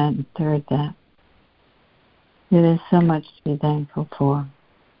second that and third that. There is so much to be thankful for.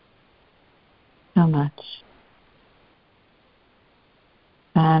 So much.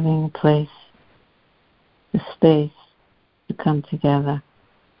 Having a place, the space to come together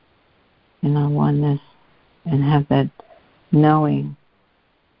in our oneness and have that knowing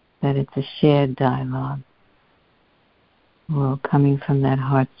that it's a shared dialogue. We're all coming from that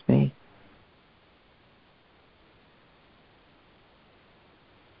heart space.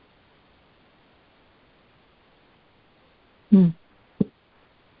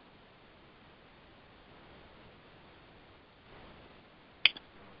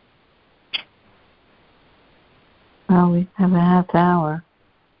 Well, we have a half hour.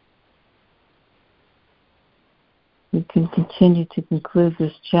 We can continue to conclude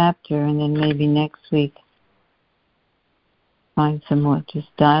this chapter, and then maybe next week find some more just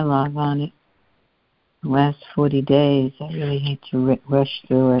dialogue on it. The last 40 days, I really hate to rush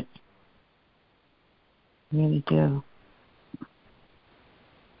through it. I really do.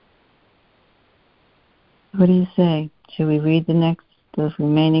 What do you say? Should we read those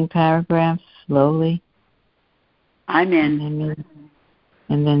remaining paragraphs slowly? I'm in.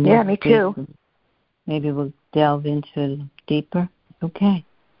 And then yeah, me too. Maybe we'll delve into it deeper. Okay.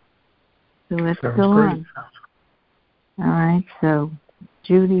 So let's Sounds go great. on. All right. So,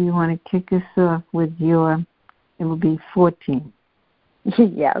 Judy, you want to kick us off with it will be 14.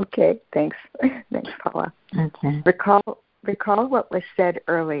 Yeah, okay. Thanks. Thanks, Paula. Okay. Recall what was said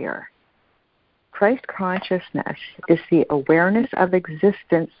earlier. Christ consciousness is the awareness of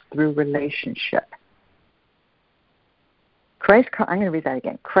existence through relationship. I'm going to read that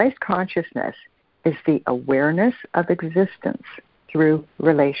again. Christ consciousness is the awareness of existence through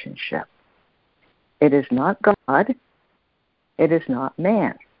relationship. It is not God. It is not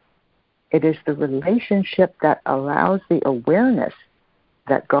man. It is the relationship that allows the awareness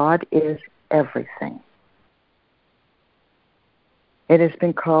that God is everything. It has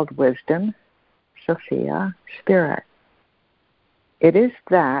been called wisdom, Sophia, spirit. It is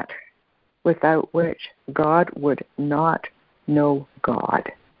that without which God would not know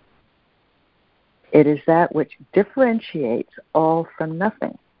God. It is that which differentiates all from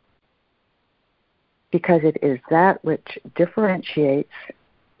nothing. Because it is that which differentiates,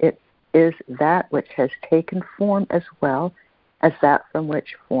 it is that which has taken form as well as that from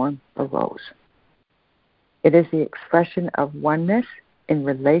which form arose. It is the expression of oneness in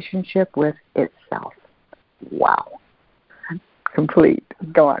relationship with itself. Wow. Complete.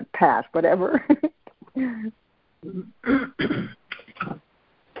 Go on, pass, whatever.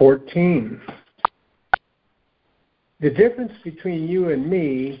 14. The difference between you and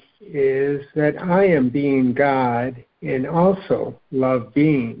me is that I am being God and also love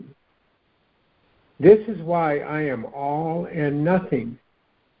being. This is why I am all and nothing,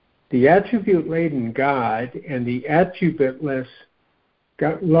 the attribute-laden God and the attribute-less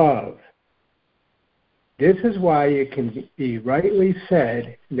love. This is why it can be rightly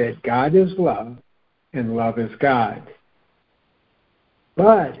said that God is love and love is God.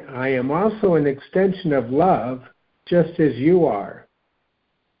 But I am also an extension of love, just as you are.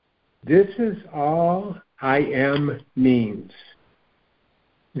 This is all I am means.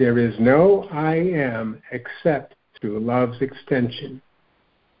 There is no I am except through love's extension.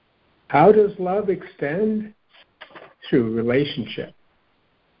 How does love extend? Through relationship.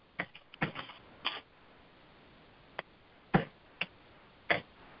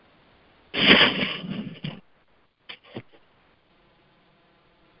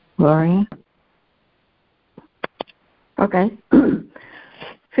 Gloria? Okay.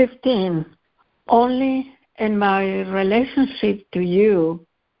 15. Only in my relationship to you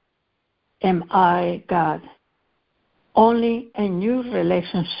am I God. Only in your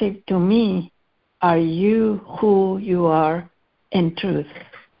relationship to me are you who you are in truth.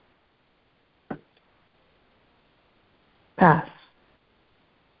 Pass.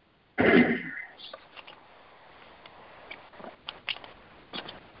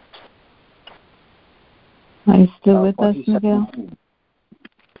 Are you still with us, Miguel?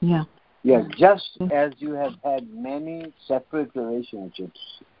 Yeah. Yes, just as you have had many separate relationships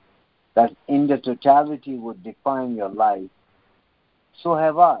that in the totality would define your life, so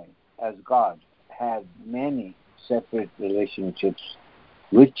have I, as God, had many separate relationships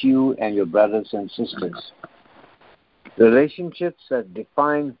with you and your brothers and sisters. Relationships that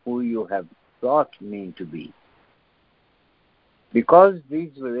define who you have brought me to be. Because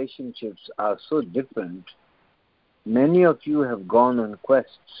these relationships are so different, many of you have gone on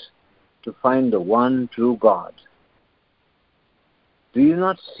quests to find the one true God. Do you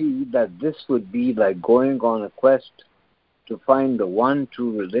not see that this would be like going on a quest to find the one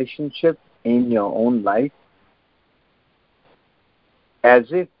true relationship in your own life? As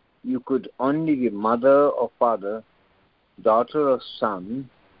if you could only be mother or father, daughter or son,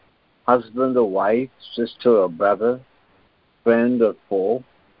 husband or wife, sister or brother, friend or foe.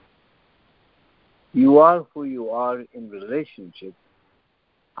 You are who you are in relationship.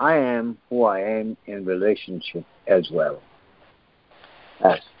 I am who I am in relationship as well.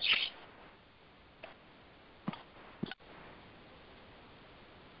 Yes.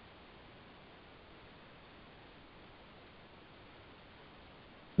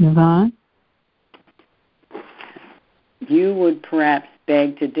 Yvonne? You would perhaps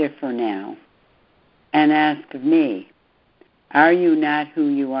beg to differ now and ask of me, are you not who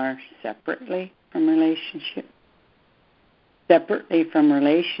you are separately from relationship? Separately from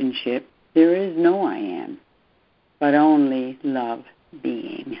relationship, there is no I am. but only love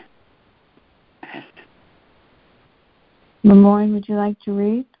being. Pass. Lemoyne, would you like to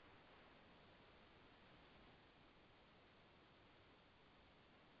read?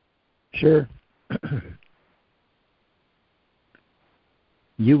 Sure.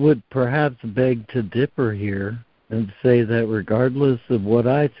 You would perhaps beg to differ here and say that regardless of what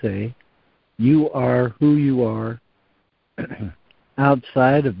I say, you are who you are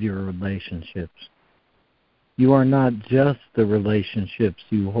outside of your relationships. You are not just the relationships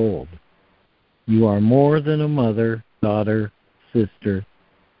you hold. You are more than a mother, daughter, sister,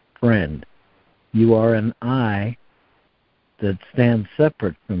 friend. You are an I that stands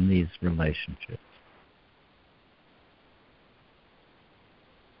separate from these relationships.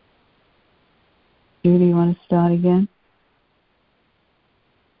 Judy, you want to start again?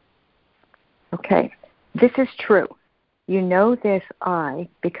 Okay. This is true. You know this I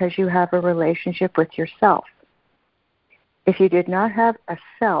because you have a relationship with yourself. If you did not have a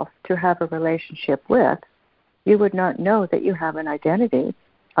self to have a relationship with, you would not know that you have an identity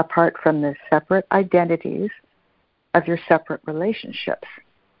apart from the separate identities of your separate relationships.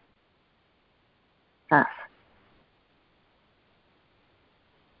 F.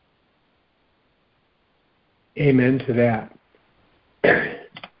 Amen to that.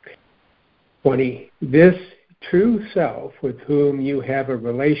 20. This true self with whom you have a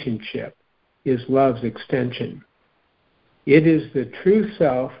relationship is love's extension. It is the true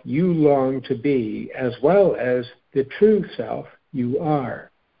self you long to be, as well as the true self you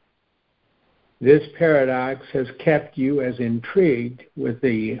are. This paradox has kept you as intrigued with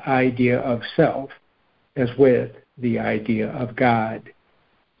the idea of self as with the idea of God.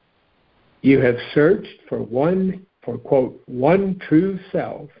 You have searched for quote, one true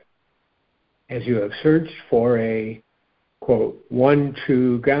self, as you have searched for a, quote, one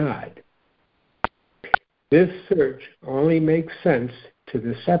true God. This search only makes sense to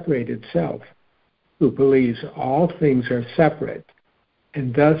the separated self, who believes all things are separate,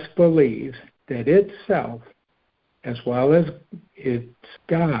 and thus believes that itself, as well as its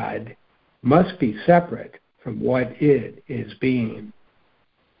God, must be separate from what it is being.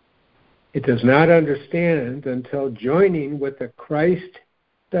 It does not understand until joining with the Christ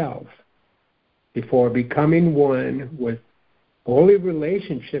self, before becoming one with holy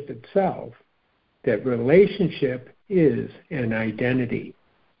relationship itself, that relationship is an identity.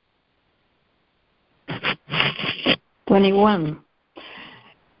 21.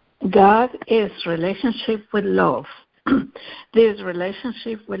 God is relationship with love. This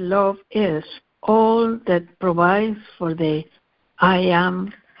relationship with love is all that provides for the I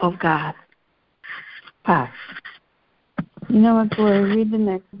am of God. Pass. You know what, Gloria? Read the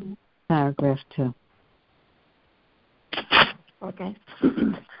next paragraph, too. Okay.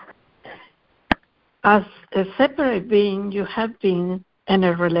 As a separate being, you have been in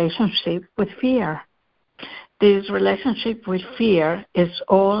a relationship with fear. This relationship with fear is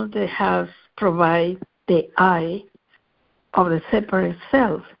all that has provided the I of the separate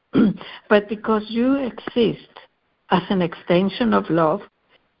self. But because you exist as an extension of love,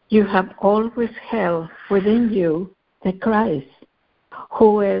 you have always held within you the Christ,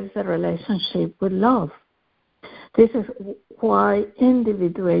 who is the relationship with love. This is why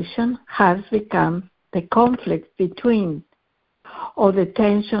individuation has become the conflict between, or the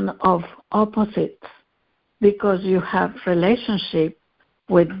tension of opposites, because you have relationship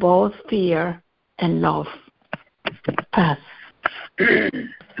with both fear and love. Pass.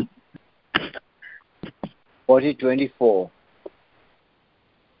 40:24.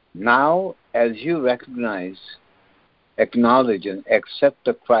 Now, as you acknowledge, and accept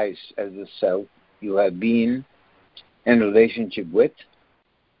the Christ as the self you have been in relationship with,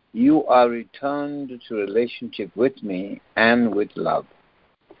 you are returned to relationship with me and with love.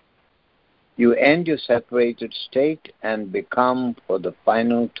 You end your separated state and become, for the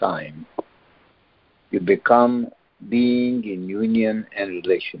final time, you become being in union and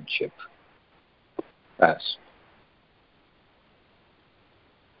relationship. Pass.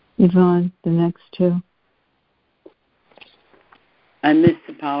 Yvonne, the next two. I missed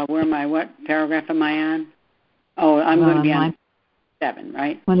it, Paula. Where am I? What paragraph am I on? Oh, I'm going to be on 7,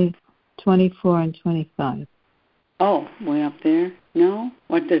 right? 24 and 25. Oh, way up there? No?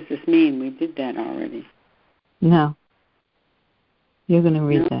 What does this mean? We did that already. No. You're going to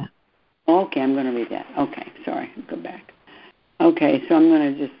read that. Okay, I'm going to read that. Okay, sorry. Go back. Okay, so I'm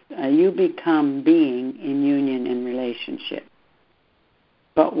going to just, you become being in union and relationship.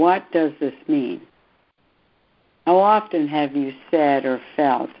 But what does this mean? How often have you said or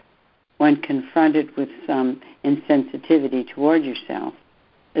felt, when confronted with some insensitivity toward yourself,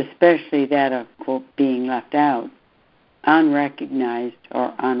 especially that of, quote, being left out, unrecognized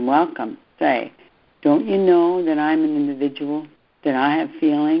or unwelcome. Say, don't you know that I'm an individual, that I have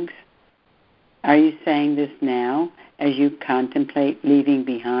feelings? Are you saying this now as you contemplate leaving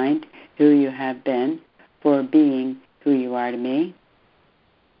behind who you have been for being who you are to me?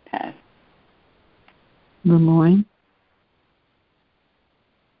 Pass. Lemoyne?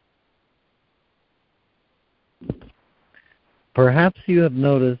 Perhaps you have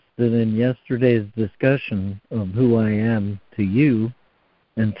noticed that in yesterday's discussion of who I am to you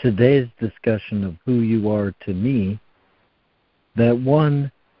and today's discussion of who you are to me, that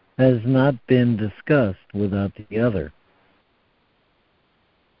one has not been discussed without the other.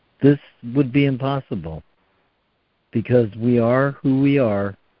 This would be impossible because we are who we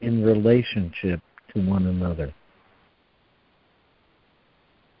are in relationship to one another.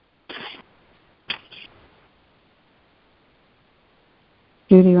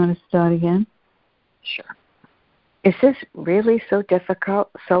 Judy, you want to start again? Sure. Is this really so difficult,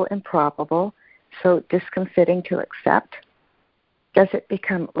 so improbable, so discomfiting to accept? Does it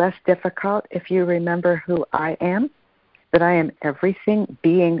become less difficult if you remember who I am, that I am everything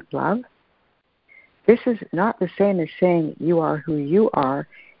being love? This is not the same as saying you are who you are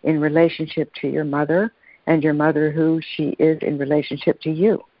in relationship to your mother and your mother who she is in relationship to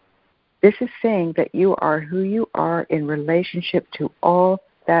you. This is saying that you are who you are in relationship to all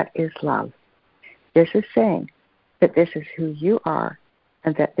that is love. This is saying that this is who you are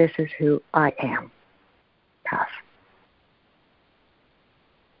and that this is who I am. Pass.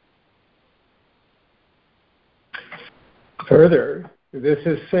 Further, this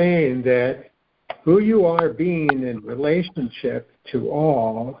is saying that who you are being in relationship to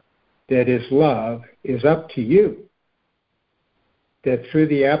all that is love is up to you. That through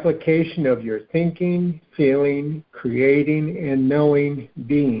the application of your thinking, feeling, creating, and knowing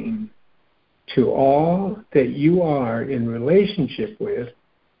being to all that you are in relationship with,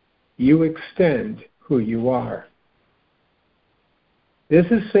 you extend who you are. This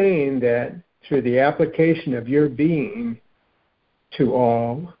is saying that through the application of your being to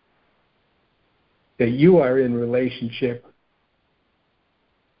all that you are in relationship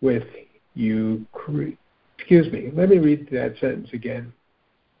with, let me read that sentence again.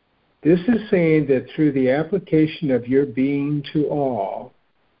 This is saying that through the application of your being to all,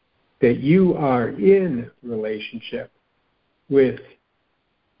 that you are in relationship with,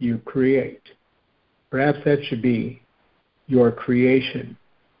 you create. Perhaps that should be your creation.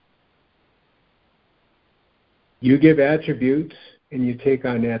 You give attributes and you take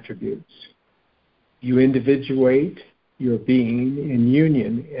on attributes. You individuate your being in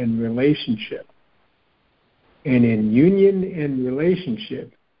union and relationship. And in union and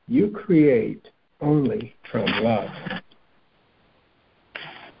relationship, you create only from love.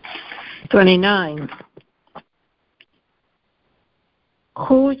 29.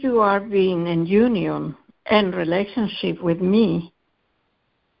 Who you are being in union and relationship with me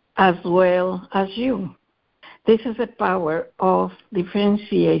as well as you. This is the power of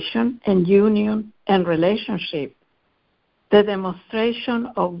differentiation and union and relationship, the demonstration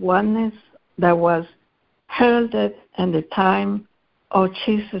of oneness that was heralded in the time of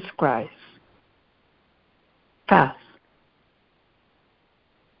Jesus Christ. Pass.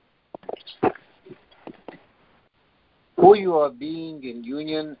 Who you are being in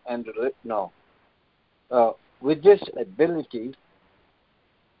union and with this ability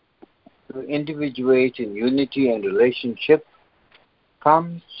to individuate in unity and relationship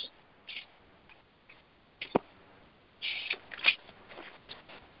comes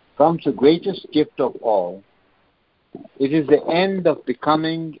the greatest gift of all. It is the end of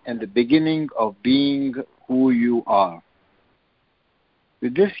becoming and the beginning of being who you are.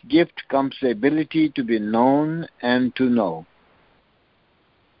 With this gift comes the ability to be known and to know.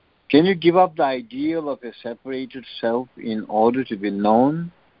 Can you give up the ideal of a separated self in order to be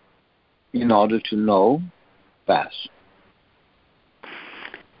known, in order to know? Pass.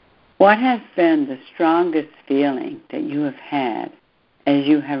 What has been the strongest feeling that you have had as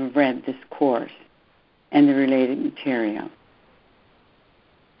you have read this course and the related material?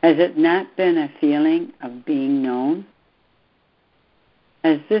 Has it not been a feeling of being known?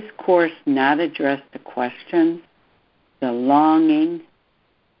 Has this course not addressed the questions, the longing,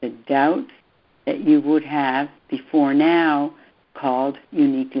 the doubt that you would have before now called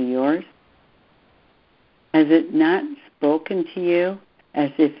uniquely yours? Has it not spoken to you as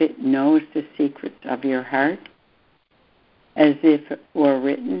if it knows the secrets of your heart? As if it were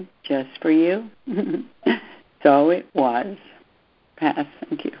written just for you? So it was. Pass.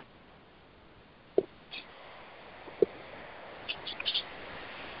 Thank you.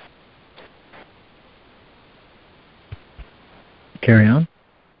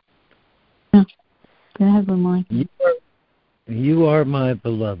 my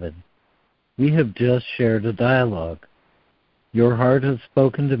beloved. We have just shared a dialogue. Your heart has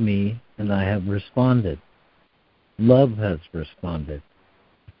spoken to me, and I have responded. Love has responded.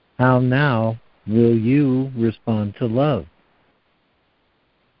 How now will you respond to love?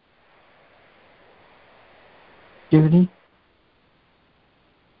 Judy?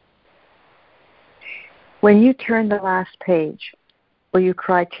 When you turn the last page, will you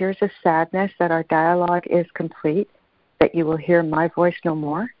cry tears of sadness that our dialogue is complete, that you will hear my voice no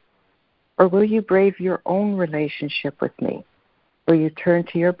more? Or will you brave your own relationship with me? Will you turn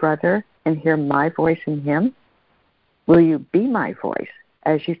to your brother and hear my voice in him? Will you be my voice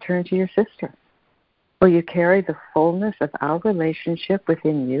as you turn to your sister? Will you carry the fullness of our relationship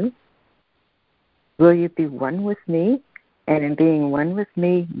within you? Will you be one with me, and in being one with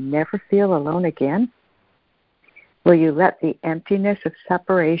me, never feel alone again? Will you let the emptiness of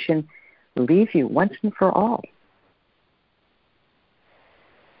separation leave you once and for all?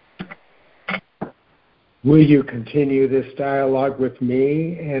 Will you continue this dialogue with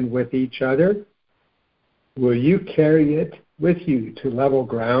me and with each other? Will you carry it with you to level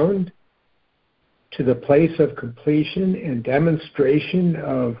ground, to the place of completion and demonstration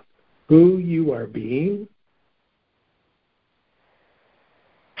of who you are being?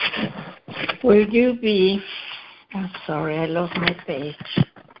 Will you be... I'm sorry, I lost my page.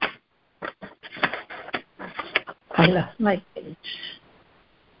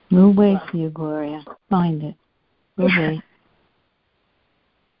 We'll wait for you, Gloria. Find it. We'll wait.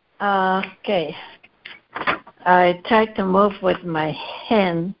 Okay. I tried to move with my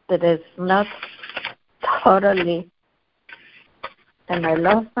hand, but it's not totally. And I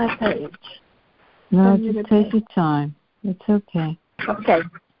lost my page. No, just take your time. It's okay. Okay.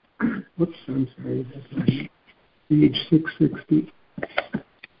 Whoops, I'm sorry. That's right. Page 660.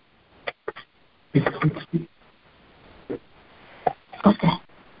 660. Okay.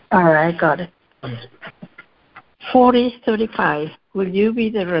 All right, got it. 40:35. Will you be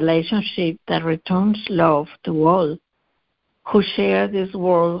the relationship that returns love to all who share this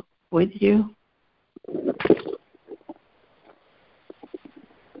world with you?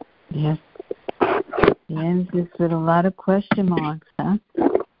 Yes. He ends this with a lot of question marks, huh?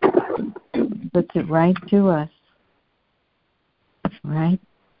 Puts it right to us. Right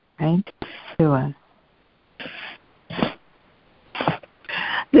to us.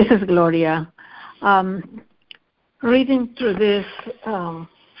 This is Gloria. Reading through this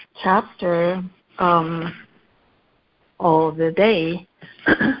chapter of the day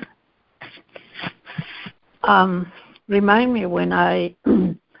remind me when I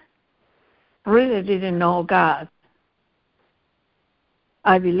really didn't know God.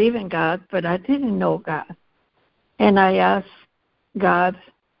 I believe in God, but I didn't know God. And I asked God,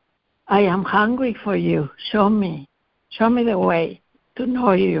 I am hungry for you. Show me the way to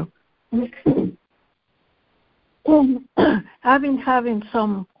know you. And I've been having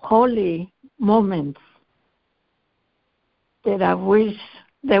some holy moments that I wish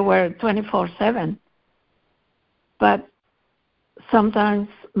they were 24/7. But sometimes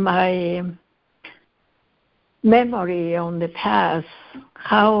my memory on the past,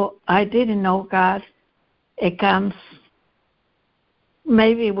 how I didn't know God, it comes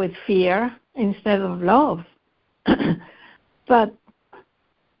maybe with fear instead of love. But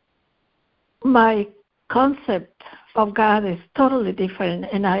my concept of God is totally different,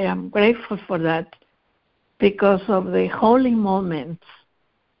 and I am grateful for that because of the holy moments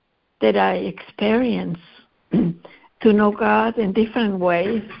that I experience to know God in different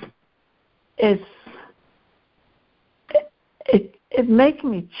ways. It makes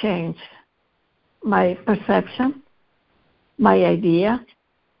me change my perception, my idea,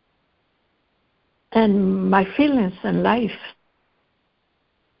 and my feelings in life.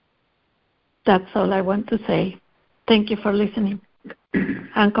 That's all I want to say. Thank you for listening.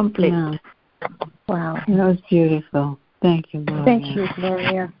 I'm complete. Yeah. Wow. That was beautiful. Thank you, Gloria. Thank you,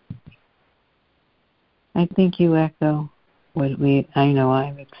 Gloria. I think you echo what I know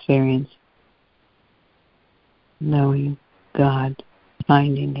I've experienced. Knowing God,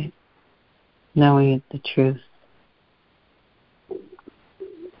 finding it, knowing it the truth.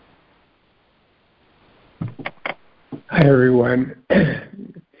 Hi, everyone.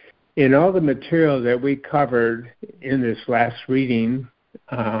 In all the material that we covered in this last reading,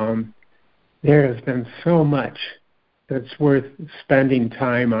 there has been so much that's worth spending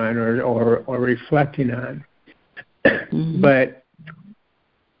time on or reflecting on. Mm-hmm. But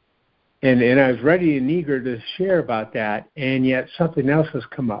and I was ready and eager to share about that, and yet something else has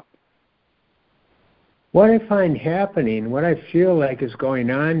come up. What I find happening, what I feel like is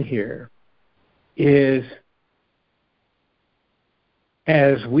going on here, is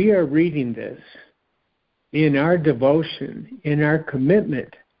as we are reading this, in our devotion, in our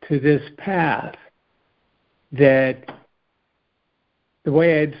commitment to this path, that the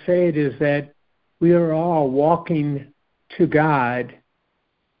way I'd say it is that we are all walking to God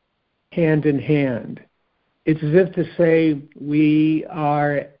hand in hand. It's as if to say we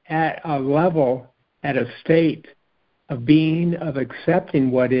are at a level, at a state of being, of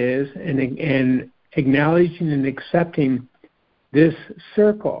accepting what is, and acknowledging and accepting this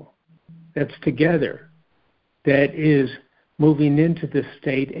circle that's together, that is moving into this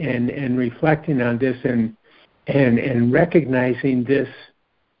state and reflecting on this and recognizing this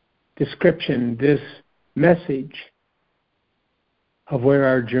description, this message of where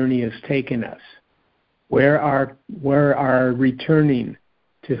our journey has taken us, where our returning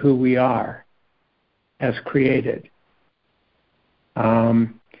to who we are as created.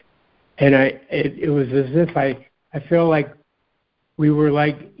 It was as if I feel like we were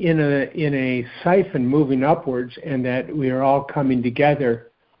like in a siphon moving upwards, and that we are all coming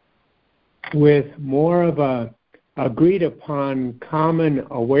together with more of a agreed upon common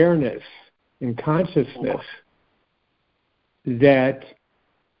awareness and consciousness that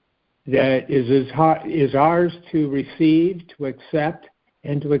is ours to receive, to accept,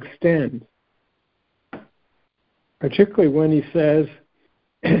 and to extend. Particularly when he says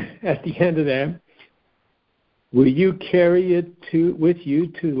at the end of that, will you carry it with you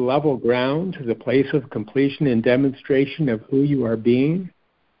to level ground, to the place of completion and demonstration of who you are being?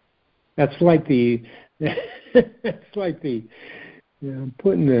 That's like the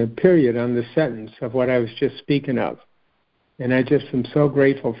putting the period on the sentence of what I was just speaking of. And I just am so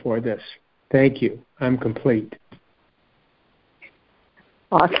grateful for this. Thank you. I'm complete.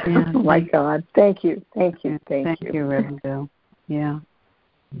 Awesome. Yeah. Oh, my God. Thank you. Thank you. Thank you, Reverend Bill. Yeah.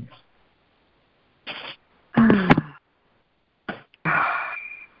 I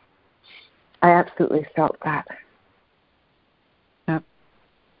absolutely felt that. Yep.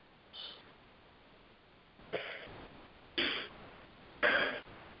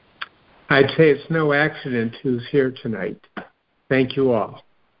 I'd say it's no accident who's here tonight. Thank you all.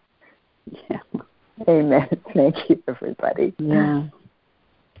 Yeah. Amen. Thank you, everybody. Yeah.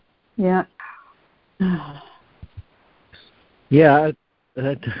 Yeah. Yeah,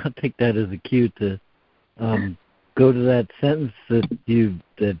 I take that as a cue to go to that sentence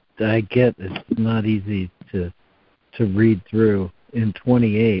that I get. It's not easy to read through in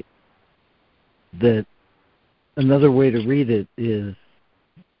 28. That another way to read it is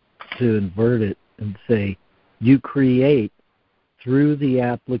to invert it and say, you create through the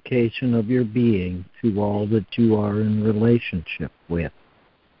application of your being to all that you are in relationship with.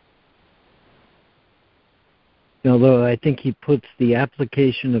 Although I think he puts the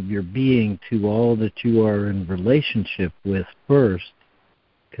application of your being to all that you are in relationship with first,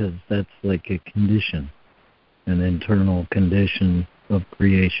 because that's like a condition, an internal condition of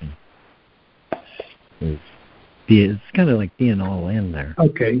creation. It's kind of like being all in there.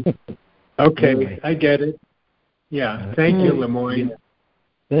 Okay. Anyway. I get it. Yeah. Thank you, Lemoyne.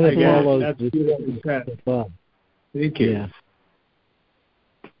 Then it follows that's beautifully said. Thank you. Yeah.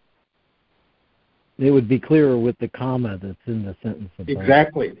 It would be clearer with the comma that's in the sentence above.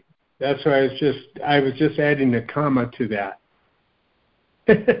 Exactly. That's why I was just adding a comma to that.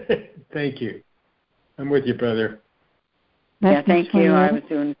 Thank you. I'm with you, brother. Yeah, thank you. I was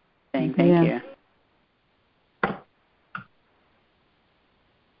doing the same. Thank you.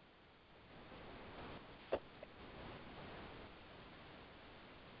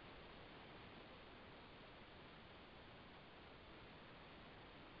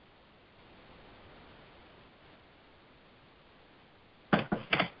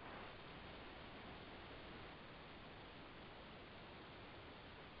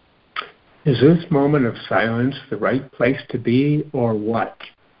 Is this moment of silence the right place to be, or what?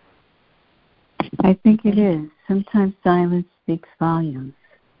 I think it is. Sometimes silence speaks volumes.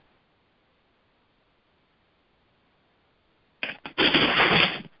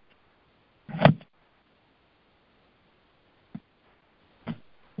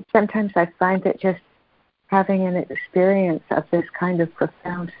 Sometimes I find that just having an experience of this kind of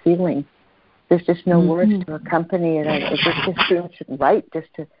profound feeling, there's just no words to accompany it. It just seems right just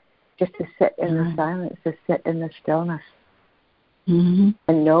to sit in the silence, to sit in the stillness, and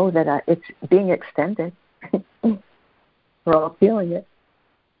know that it's being extended. We're all feeling it.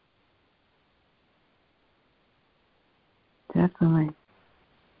 Definitely.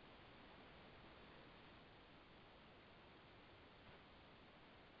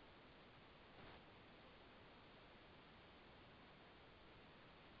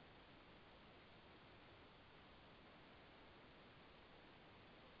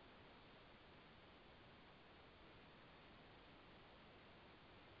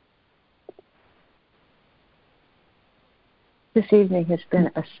 this evening has been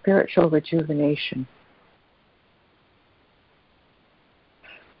a spiritual rejuvenation.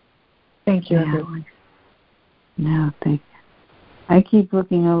 Thank you, everyone. No, thank you. I keep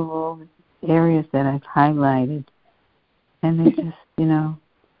looking over all the areas that I've highlighted, and they just,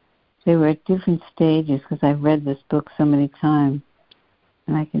 they were at different stages because I've read this book so many times,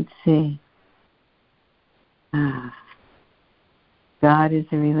 and I can see God is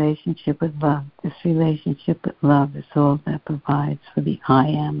a relationship with love. This relationship with love is all that provides for the I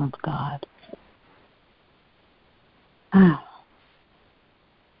am of God. I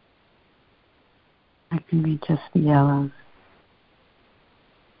can read just the yellows.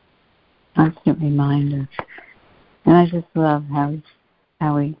 Constant reminder. And I just love how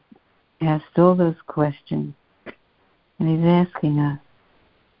he asked all those questions. And he's asking us,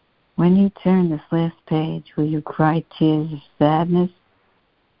 when you turn this last page, will you cry tears of sadness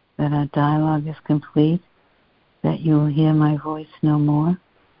that our dialogue is complete, that you will hear my voice no more?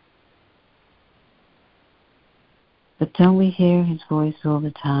 But don't we hear his voice all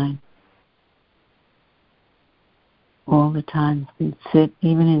the time? All the time. We sit,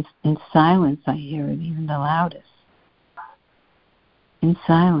 even in silence, I hear it, even the loudest. In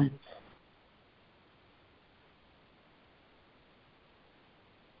silence.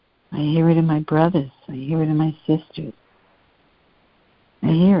 I hear it in my brothers. I hear it in my sisters. I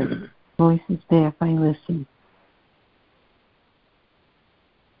hear it. The voice is there if I listen.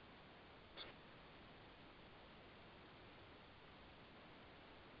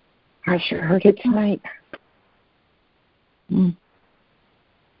 I sure heard it tonight.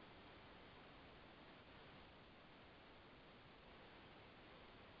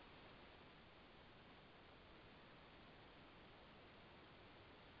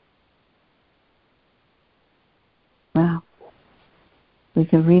 Well, we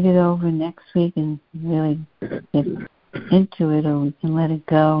can read it over next week and really get into it, or we can let it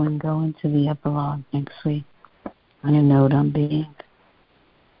go and go into the epilogue next week on a note on being.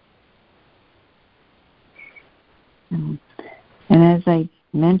 And as I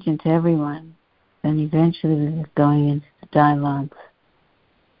mentioned to everyone, then eventually we're going into the dialogues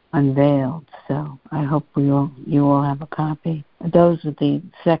unveiled. So I hope you all have a copy. Those with the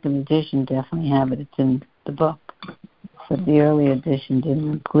second edition definitely have it. It's in the book. But the early edition didn't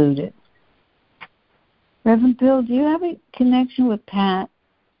include it. Reverend Bill, do you have a connection with Pat?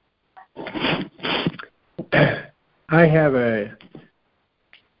 I have a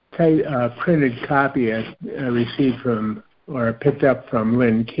printed copy I received from, or picked up from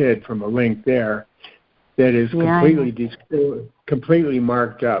Lynn Kidd from a link there that is completely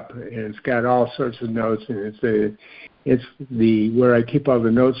marked up, and it's got all sorts of notes, and it's where I keep all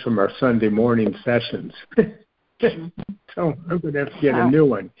the notes from our Sunday morning sessions. So I'm going to have to get a new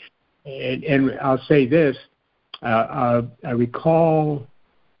one. And I'll say this, I recall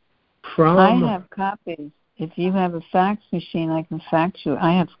from... I have copies. If you have a fax machine, I can fax you.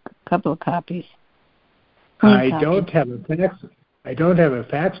 I have a couple of copies. I don't have a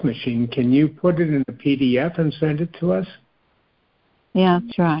fax machine. Can you put it in a PDF and send it to us? Yeah, I'll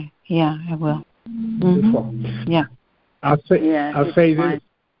try. Yeah, I will. Mm-hmm. Yeah. I'll say this.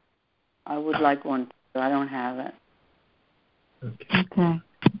 I would like one. I don't have it. Okay.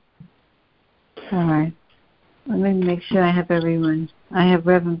 All right. Let me make sure I have everyone. I have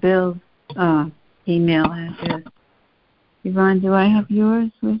Reverend Bill's email address. Yvonne, do I have yours?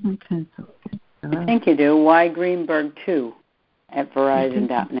 Where's my pencil? I think you do. ygreenberg2 at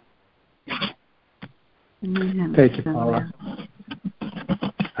verizon.net. Thank you, Paula.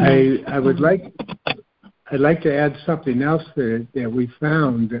 I'd like to add something else that we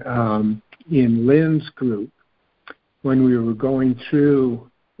found in Lynn's group when we were going through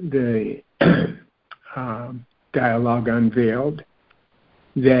the dialogue unveiled,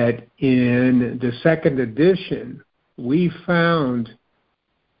 that in the second edition we found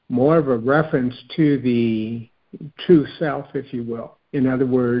more of a reference to the true self, if you will. In other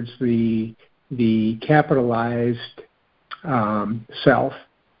words, the capitalized self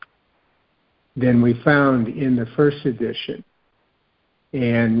than we found in the first edition.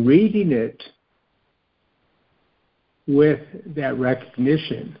 And reading it with that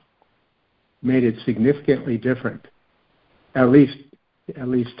recognition made it significantly different, at least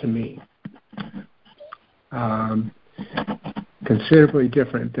to me. Considerably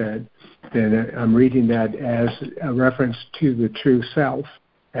different than I'm reading that as a reference to the true self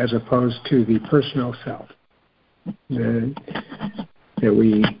as opposed to the personal self that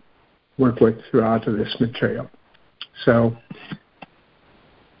we work with throughout this material. So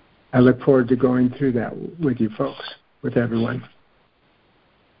I look forward to going through that with you folks, with everyone.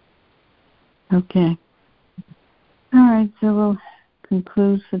 Okay. All right. right, so we'll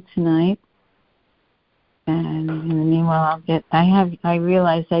conclude for tonight. And in the meanwhile, I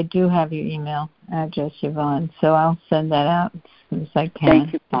realize I do have your email address, Yvonne, so I'll send that out as soon as I can.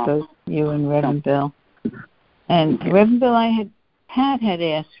 Thank you, to both you and Reverend Bill. And Reverend Bill, Pat had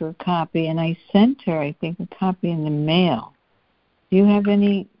asked for a copy, and I sent her, I think, a copy in the mail. Do you have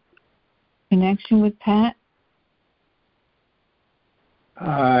any connection with Pat?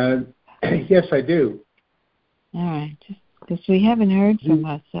 Yes, I do. All right, just because we haven't heard from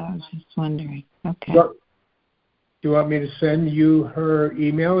her, so I was just wondering. Okay. Do you want me to send you her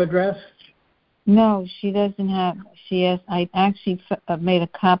email address? No, she doesn't have. She asked. I actually made a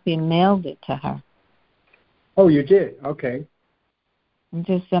copy and mailed it to her. Oh, you did? Okay. I'm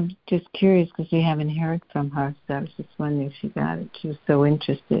just curious because we haven't heard from her, so I was just wondering if she got it. She was so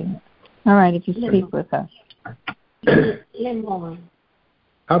interested. All right, if you speak with her.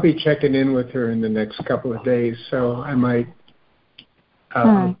 I'll be checking in with her in the next couple of days, so I might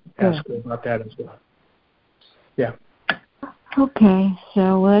ask her about that as well. Yeah. Okay,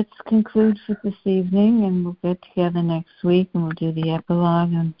 so let's conclude for this evening, and we'll get together next week, and we'll do the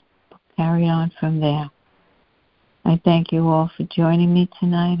epilogue and carry on from there. I thank you all for joining me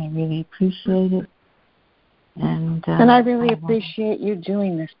tonight. I really appreciate it. And I really appreciate you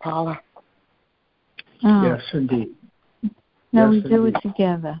doing this, Paula. Oh. Yes, indeed. No, yes, we do indeed. it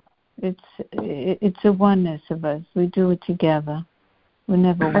together. It's a oneness of us. We do it together. We're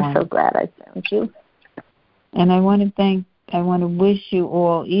never one. I'm so glad I found you. And I want to wish you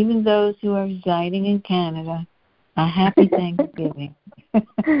all, even those who are residing in Canada, a happy Thanksgiving.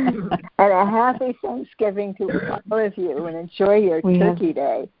 And a happy Thanksgiving to all of you, and enjoy your Turkey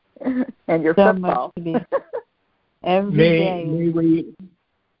Day and your so football. Much to be every day.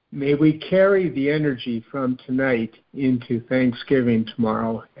 May we carry the energy from tonight into Thanksgiving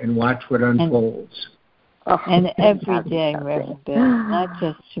tomorrow and watch what unfolds. And every day, Reverend Bill, not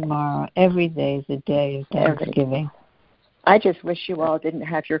just tomorrow. Every day is a day of Thanksgiving. I just wish you all didn't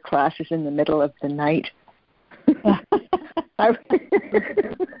have your classes in the middle of the night. I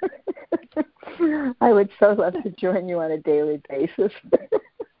would so love to join you on a daily basis.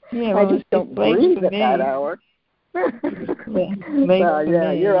 Yeah, I just don't breathe at that hour. Well,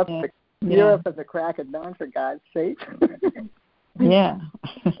 yeah, you're up at the crack of dawn, for God's sake. Yeah.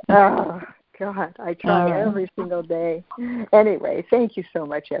 Oh, God, I try every single day. Anyway, thank you so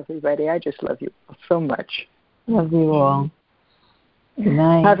much, everybody. I just love you so much. Love you all. Good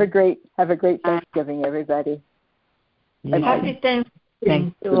night. Have a great Thanksgiving, everybody. Yeah. Happy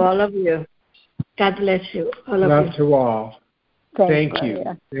Thanksgiving to all of you. God bless you, all of you. Love to all. Thank you.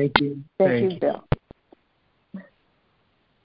 Maria. Thank you. Thank you, Bill.